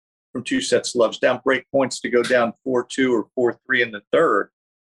come back from 2-0, down break points to go down 4-2 or 4-3 in the third.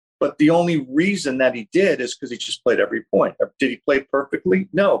 But the only reason that he did is because he just played every point. Did he play perfectly?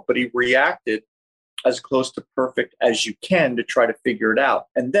 No, but he reacted as close to perfect as you can to try to figure it out.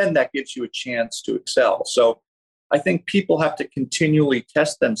 And then that gives you a chance to excel. So I think people have to continually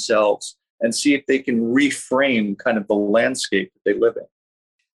test themselves and see if they can reframe kind of the landscape that they live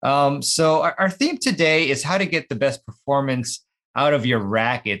in. So our theme today is how to get the best performance out of your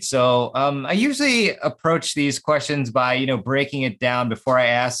racket. So I usually approach these questions by, breaking it down before I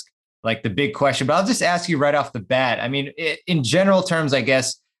ask like the big question, but I'll just ask you right off the bat. I mean, in general terms, I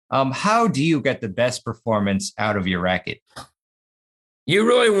guess, how do you get the best performance out of your racket? You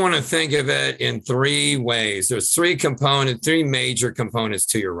really want to think of it in 3 ways. There's 3 major components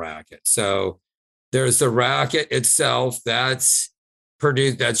to your racket. So there's the racket itself. That's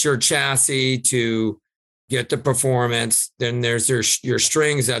your chassis to get the performance. Then there's your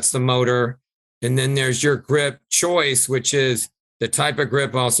strings. That's the motor. And then there's your grip choice, which is the type of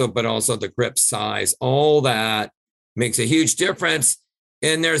grip but also the grip size. All that makes a huge difference.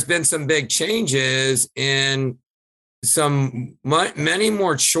 And there's been some big changes in many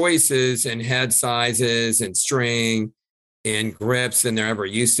more choices in head sizes and string and grips than there ever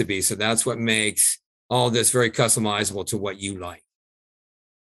used to be. So that's what makes all this very customizable to what you like.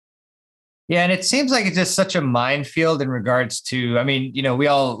 Yeah, and it seems like it's just such a minefield in regards to, I mean, we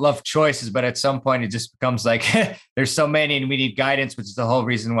all love choices, but at some point it just becomes like there's so many and we need guidance, which is the whole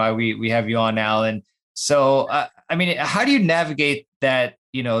reason why we have you on, Alan. So, I mean, how do you navigate that,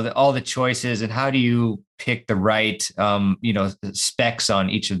 all the choices, and how do you pick the right, specs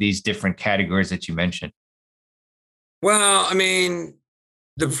on each of these different categories that you mentioned? Well, I mean,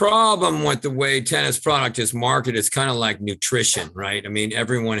 the problem with the way tennis product is marketed is kind of like nutrition, right? I mean,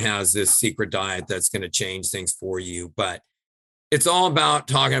 everyone has this secret diet that's going to change things for you, but it's all about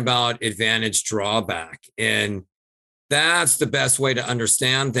talking about advantage drawback. And that's the best way to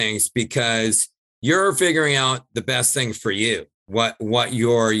understand things, because you're figuring out the best thing for you. What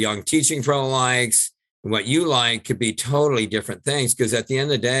your young teaching pro likes, what you like could be totally different things, because at the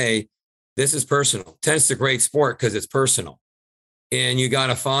end of the day, this is personal. Tennis is a great sport because it's personal. And you got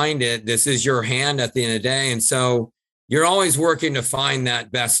to find it. This is your hand at the end of the day. And so you're always working to find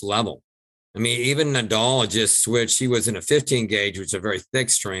that best level. I mean, even Nadal just switched. He was in a 15 gauge, which is a very thick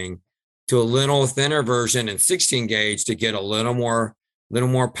string, to a little thinner version in 16 gauge to get a little more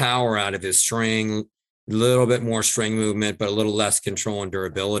power out of his string, a little bit more string movement, but a little less control and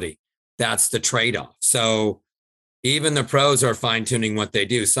durability. That's the trade-off. So even the pros are fine-tuning what they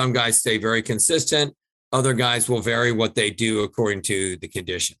do. Some guys stay very consistent. Other guys will vary what they do according to the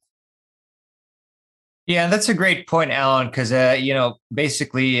condition. Yeah, that's a great point, Alan, because,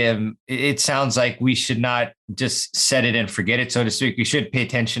 basically it sounds like we should not just set it and forget it, so to speak. We should pay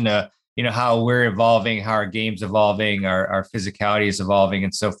attention to, how we're evolving, how our game's evolving, our physicality is evolving,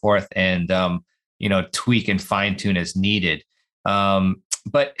 and so forth, and, tweak and fine tune as needed.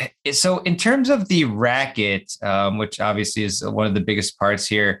 But so in terms of the racket, which obviously is one of the biggest parts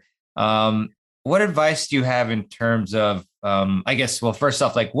here, what advice do you have in terms of, I guess, well, first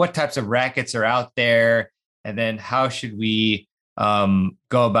off, like what types of rackets are out there, and then how should we go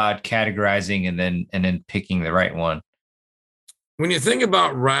about categorizing and then picking the right one? When you think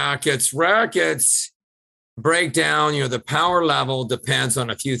about rackets break down, the power level depends on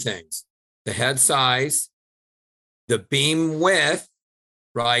a few things: the head size, the beam width,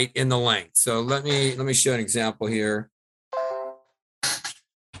 right, and the length. So let me show an example here.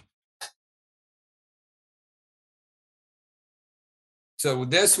 So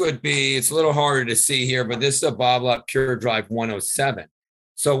this would be, it's a little harder to see here, but this is a Babolat Pure Drive 107.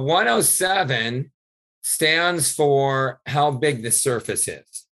 So 107 stands for how big the surface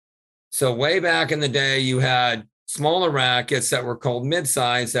is. So way back in the day, you had smaller rackets that were called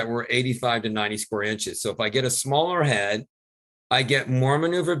mid-size that were 85 to 90 square inches. So if I get a smaller head, I get more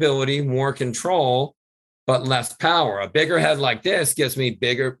maneuverability, more control, but less power. A bigger head like this gives me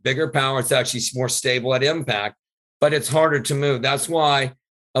bigger power. It's actually more stable at impact, but it's harder to move. That's why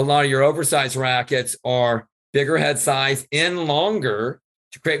a lot of your oversized rackets are bigger head size and longer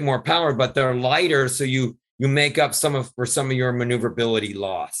to create more power, but they're lighter, so you make up some of your maneuverability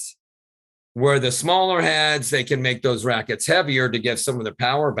loss. Where the smaller heads, they can make those rackets heavier to give some of the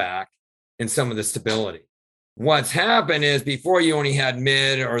power back and some of the stability. What's happened is before you only had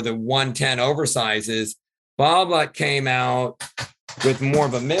mid or the 110 oversizes, Babolat came out with more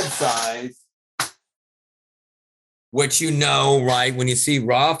of a mid-size, which right, when you see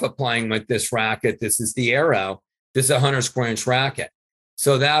Rafa playing with this racket, this is the Arrow, this is a 100 square inch racket.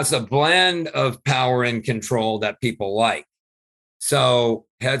 So that's a blend of power and control that people like. So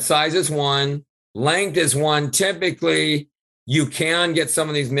head size is one, length is one. Typically, you can get some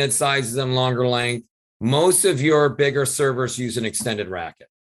of these mid sizes and longer length. Most of your bigger servers use an extended racket.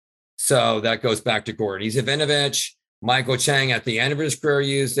 So that goes back to Gordon Ivanovic, Michael Chang at the end of his career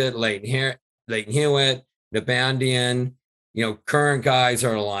used it, Leighton Hewitt, Nabandian. Current guys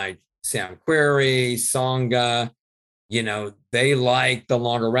are like Sam Querrey, Tsonga. They like the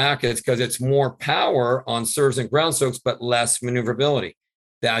longer rackets because it's more power on serves and ground strokes, but less maneuverability.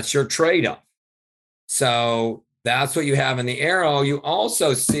 That's your trade-off. So that's what you have in the Arrow. You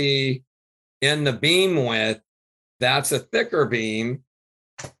also see in the beam width, that's a thicker beam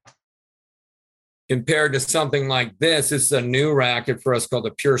compared to something like this. This is a new racket for us called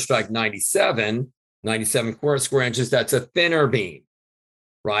the Pure Strike 97 square inches. That's a thinner beam,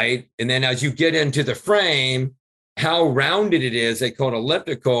 right? And then as you get into the frame, how rounded it is, they call it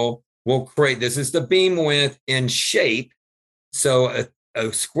elliptical, will create, this is the beam width in shape. So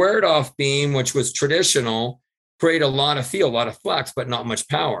a squared off beam, which was traditional, create a lot of feel, a lot of flex, but not much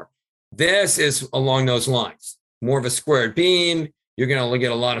power. This is along those lines, more of a squared beam. You're going to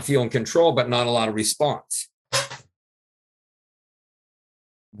get a lot of feel and control, but not a lot of response.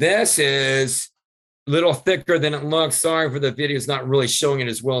 This is a little thicker than it looks. Sorry for the video, it's not really showing it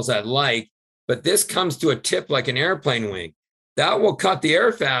as well as I'd like. But this comes to a tip like an airplane wing. That will cut the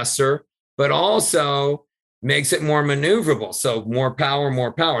air faster, but also makes it more maneuverable. So more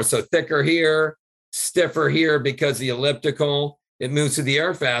power. So thicker here, stiffer here because the elliptical, it moves through the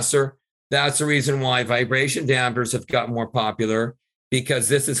air faster. That's the reason why vibration dampers have gotten more popular, because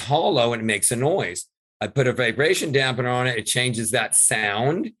this is hollow and it makes a noise. I put a vibration dampener on it, it changes that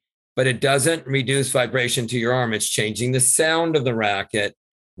sound, but it doesn't reduce vibration to your arm. It's changing the sound of the racket,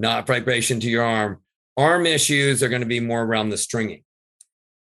 not vibration to your arm. Arm issues are going to be more around the stringing.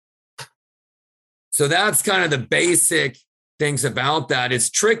 So that's kind of the basic things about that. It's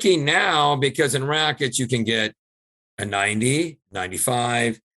tricky now because in rackets, you can get a 90,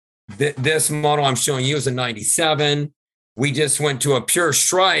 95. This model I'm showing you is a 97. We just went to a Pure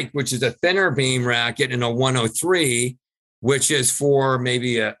Strike, which is a thinner beam racket, and a 103, which is for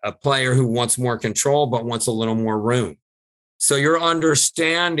maybe a player who wants more control but wants a little more room. So you're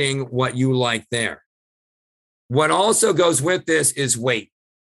understanding what you like there. What also goes with this is weight.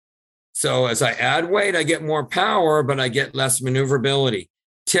 So as I add weight, I get more power, but I get less maneuverability.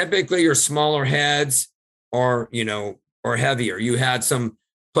 Typically, your smaller heads are heavier. You had some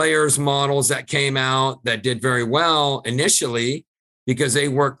players models that came out that did very well initially because they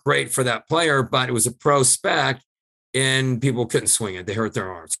worked great for that player, but it was a pro spec and people couldn't swing it. They hurt their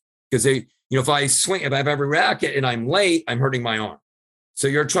arms because if I have every racket and I'm late, I'm hurting my arm. So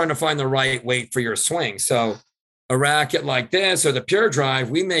you're trying to find the right weight for your swing. So a racket like this or the Pure Drive,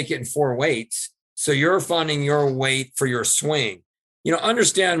 we make it in 4 weights. So you're finding your weight for your swing.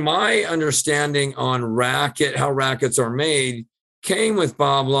 Understand my understanding on how rackets are made came with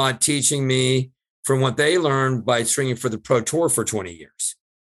Bob Lott teaching me from what they learned by stringing for the Pro Tour for 20 years.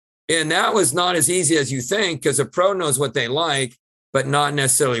 And that was not as easy as you think, because a pro knows what they like, but not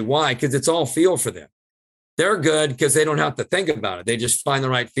necessarily why, because it's all feel for them. They're good because they don't have to think about it. They just find the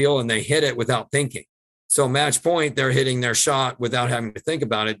right feel and they hit it without thinking. So match point, they're hitting their shot without having to think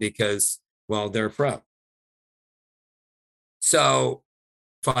about it because, well, they're a pro. So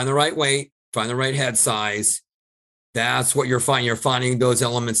find the right weight, find the right head size. That's what you're finding. You're finding those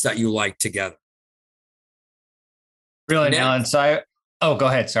elements that you like together. Brilliant, Alan. So go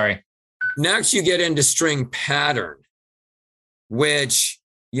ahead. Sorry. Next, you get into string pattern, which,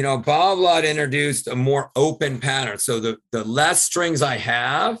 Bob Lott introduced a more open pattern. So the less strings I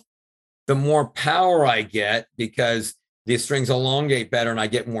have, the more power I get because the strings elongate better and I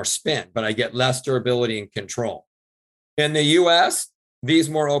get more spin, but I get less durability and control. In the US, these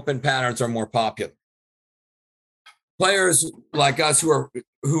more open patterns are more popular. Players like us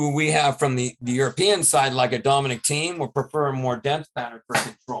who we have from the European side, like a Dominic Thiem, will prefer a more dense pattern for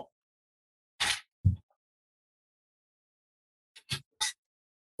control.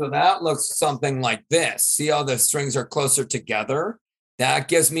 So that looks something like this. See how the strings are closer together? That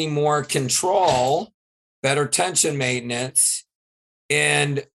gives me more control, better tension maintenance,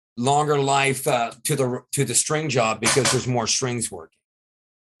 and longer life to the string job because there's more strings working.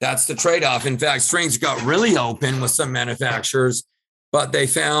 That's the trade-off. In fact, strings got really open with some manufacturers, but they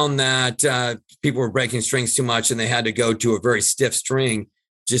found that people were breaking strings too much and they had to go to a very stiff string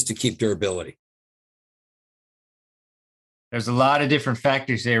just to keep durability. There's a lot of different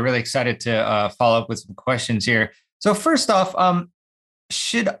factors there. Really excited to follow up with some questions here. So first off,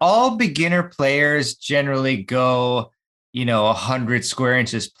 should all beginner players generally go, 100 square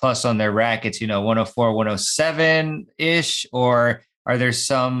inches plus on their rackets, 104, 107-ish, or are there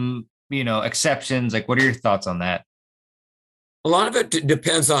some, exceptions? Like, what are your thoughts on that? A lot of it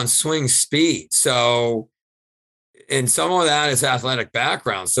depends on swing speed. So, and some of that is athletic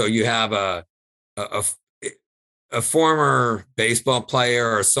background. So you have a former baseball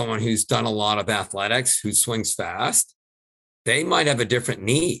player or someone who's done a lot of athletics who swings fast. They might have a different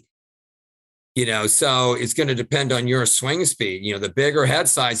need, so it's going to depend on your swing speed. The bigger head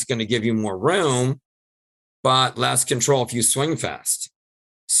size is going to give you more room, but less control if you swing fast.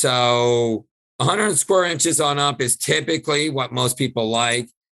 So 100 square inches on up is typically what most people like.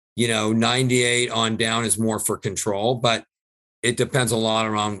 98 on down is more for control, but it depends a lot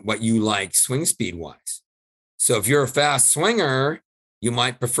around what you like swing speed wise. So if you're a fast swinger, you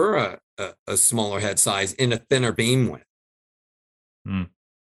might prefer a smaller head size in a thinner beam width.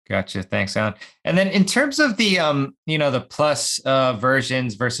 Gotcha. Thanks, Alan. And then in terms of the, the plus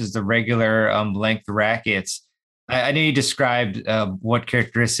versions versus the regular length rackets, I know you described what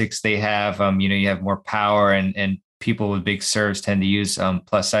characteristics they have. You have more power and people with big serves tend to use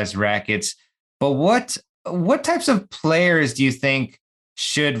plus size rackets. But what types of players do you think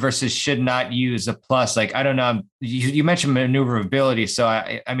should versus should not use a plus? Like, I don't know. You mentioned maneuverability. So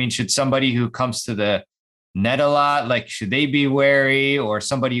I mean, should somebody who comes to the net a lot, like, should they be wary, or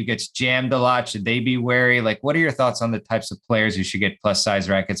somebody who gets jammed a lot, should they be wary? Like, what are your thoughts on the types of players who should get plus size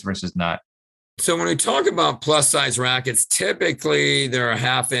rackets versus not? So when we talk about plus size rackets, typically they're a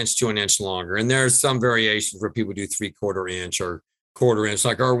 1/2 inch to 1 inch longer. And there's some variations where people do 3/4 inch or quarter inch.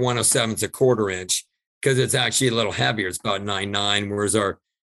 Like our 107 is a quarter inch because it's actually a little heavier. It's about 9.9, whereas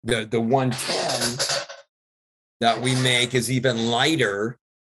the 110 that we make is even lighter,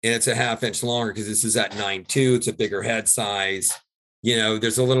 and it's a half inch longer because this is at 9.2. It's a bigger head size.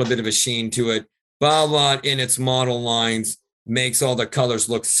 There's a little bit of a sheen to it. Babolat in its model lines makes all the colors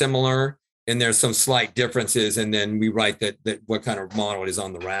look similar, and there's some slight differences. And then we write that what kind of model it is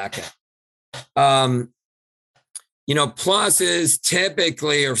on the racket. Pluses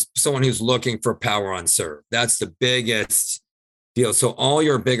typically are someone who's looking for power on serve. That's the biggest deal. So all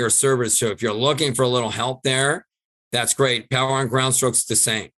your bigger servers, so if you're looking for a little help there, that's great. Power on ground strokes the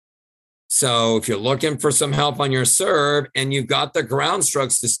same. So if you're looking for some help on your serve and you've got the ground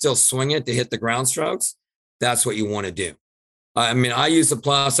strokes to still swing it to hit the ground strokes, that's what you want to do. I use the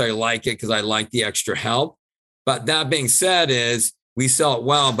Plus. I like it because I like the extra help. But that being said we sell it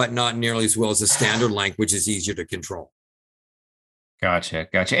well, but not nearly as well as the standard length, which is easier to control. Gotcha.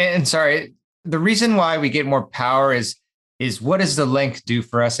 And sorry, the reason why we get more power is what does the length do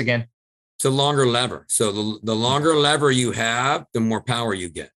for us again? It's a longer lever. So the longer lever you have, the more power you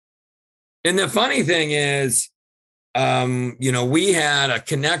get. And the funny thing is, we had a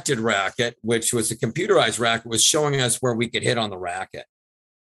connected racket, which was a computerized racket, was showing us where we could hit on the racket.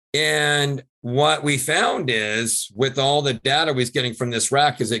 And what we found is, with all the data we was getting from this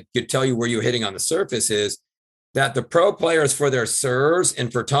rack, is it could tell you where you're hitting on the surface, is that the pro players for their serves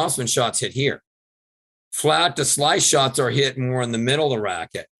and for topspin shots hit here. Flat to slice shots are hit more in the middle of the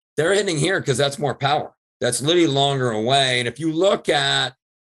racket. They're hitting here because that's more power. That's literally longer away. And if you look at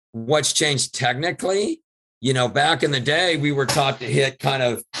what's changed technically, back in the day, we were taught to hit kind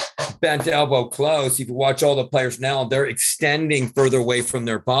of bent elbow close. You can watch all the players now, they're extending further away from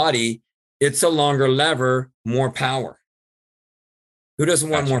their body. It's a longer lever, more power. Who doesn't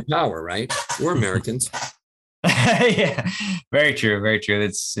want more power, right? We're Americans. Yeah, very true. Very true.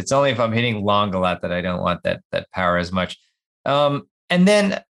 It's only if I'm hitting long a lot that I don't want that power as much. And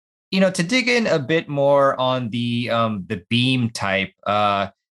then, to dig in a bit more on the beam type,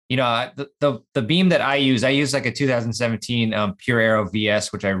 the beam that I use like a 2017 Pure Aero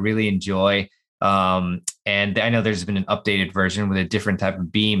VS, which I really enjoy. And I know there's been an updated version with a different type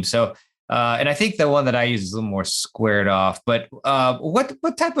of beam. So, and I think the one that I use is a little more squared off. But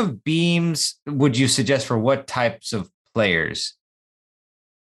what type of beams would you suggest for what types of players?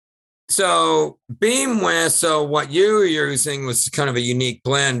 So beam width, so what you were using was kind of a unique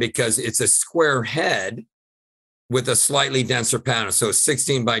blend because it's a square head with a slightly denser pattern. So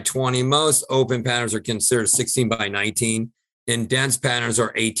 16 by 20, most open patterns are considered 16 by 19, and dense patterns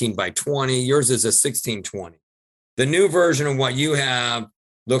are 18 by 20. Yours is a 16/20. The new version of what you have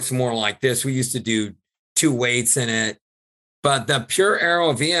looks more like this. We used to do 2 weights in it, but the Pure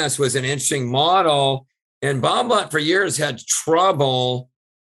Aero VS was an interesting model, and Babolat for years had trouble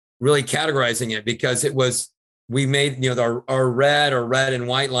really categorizing it because we made, our red and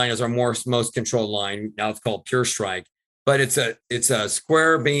white line is our most controlled line. Now it's called Pure Strike, but it's a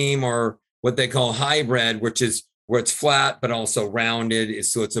square beam, or what they call hybrid, which is where it's flat, but also rounded.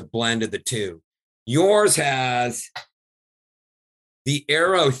 So it's a blend of the two. Yours has the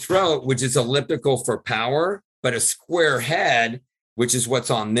Aero throat, which is elliptical for power, but a square head, which is what's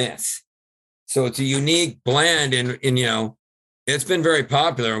on this. So it's a unique blend, and it's been very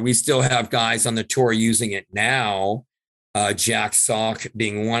popular. We still have guys on the tour using it now. Jack Sock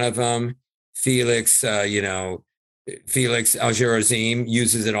being one of them. Felix Auger-Aliassime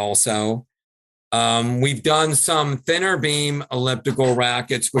uses it also. We've done some thinner beam elliptical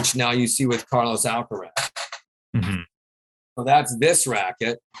rackets, which now you see with Carlos Alcaraz. Mm-hmm. So that's this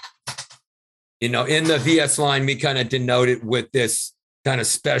racket. In the VS line, we kind of denote it with this kind of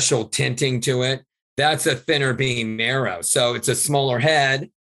special tinting to it. That's a thinner beam Aero. So it's a smaller head,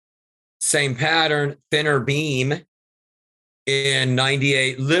 same pattern, thinner beam in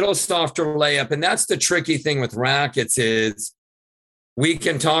 98, little softer layup. And that's the tricky thing with rackets is we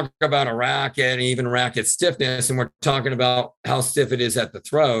can talk about a racket and even racket stiffness, and we're talking about how stiff it is at the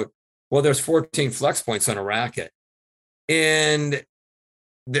throat. Well, there's 14 flex points on a racket. And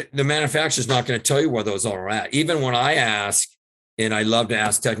the manufacturer's not going to tell you where those are at. Even when I ask, and I love to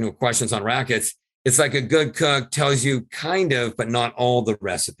ask technical questions on rackets, it's like a good cook tells you kind of, but not all the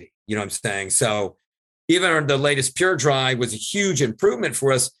recipe. You know what I'm saying? So even the latest Pure Drive was a huge improvement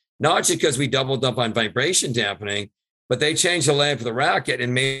for us, not just because we doubled up on vibration dampening, but they changed the layup of the racket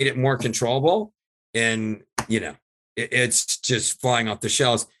and made it more controllable. And, it's just flying off the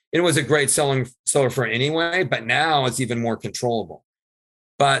shelves. It was a great seller for it anyway, but now it's even more controllable.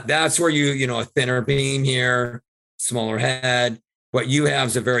 But that's where a thinner beam here, smaller head. What you have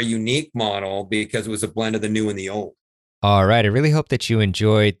is a very unique model because it was a blend of the new and the old. All right. I really hope that you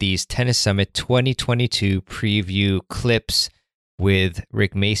enjoyed these Tennis Summit 2022 preview clips with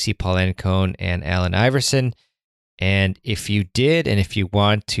Rick Macci, Paul Ancone, and Allen Iverson. And if you did, and if you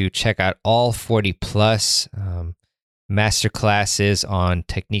want to check out all 40 plus masterclasses on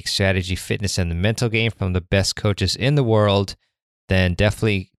technique, strategy, fitness, and the mental game from the best coaches in the world, then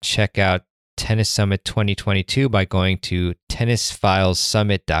definitely check out Tennis Summit 2022 by going to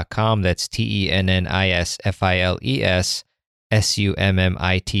tennisfilessummit.com. That's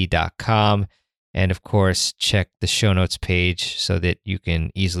TennisFilesSummit.com. And of course, check the show notes page so that you can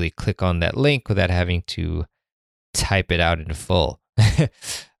easily click on that link without having to type it out in full.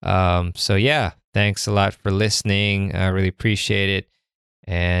 So yeah, thanks a lot for listening. I really appreciate it.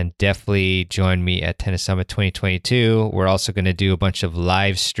 And definitely join me at Tennis Summit 2022. We're also going to do a bunch of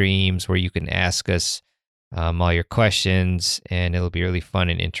live streams where you can ask us all your questions, and it'll be really fun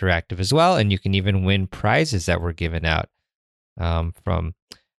and interactive as well. And you can even win prizes that we're giving out from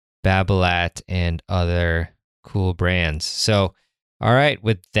Babolat and other cool brands. So, all right,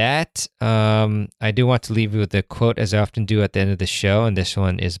 with that, I do want to leave you with a quote, as I often do at the end of the show. And this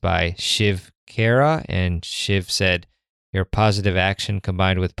one is by Shiv Khera. And Shiv said, "Your positive action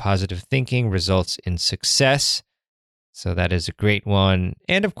combined with positive thinking results in success." So that is a great one.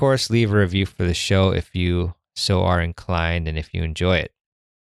 And of course, leave a review for the show if you so are inclined and if you enjoy it.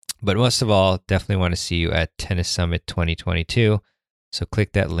 But most of all, definitely want to see you at Tennis Summit 2022. So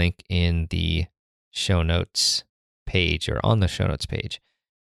click that link in the show notes page or on the show notes page.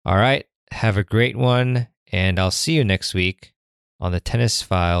 All right, have a great one, and I'll see you next week on the Tennis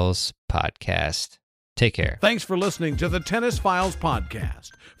Files podcast. Take care. Thanks for listening to the Tennis Files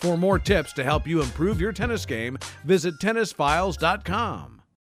podcast. For more tips to help you improve your tennis game, visit tennisfiles.com.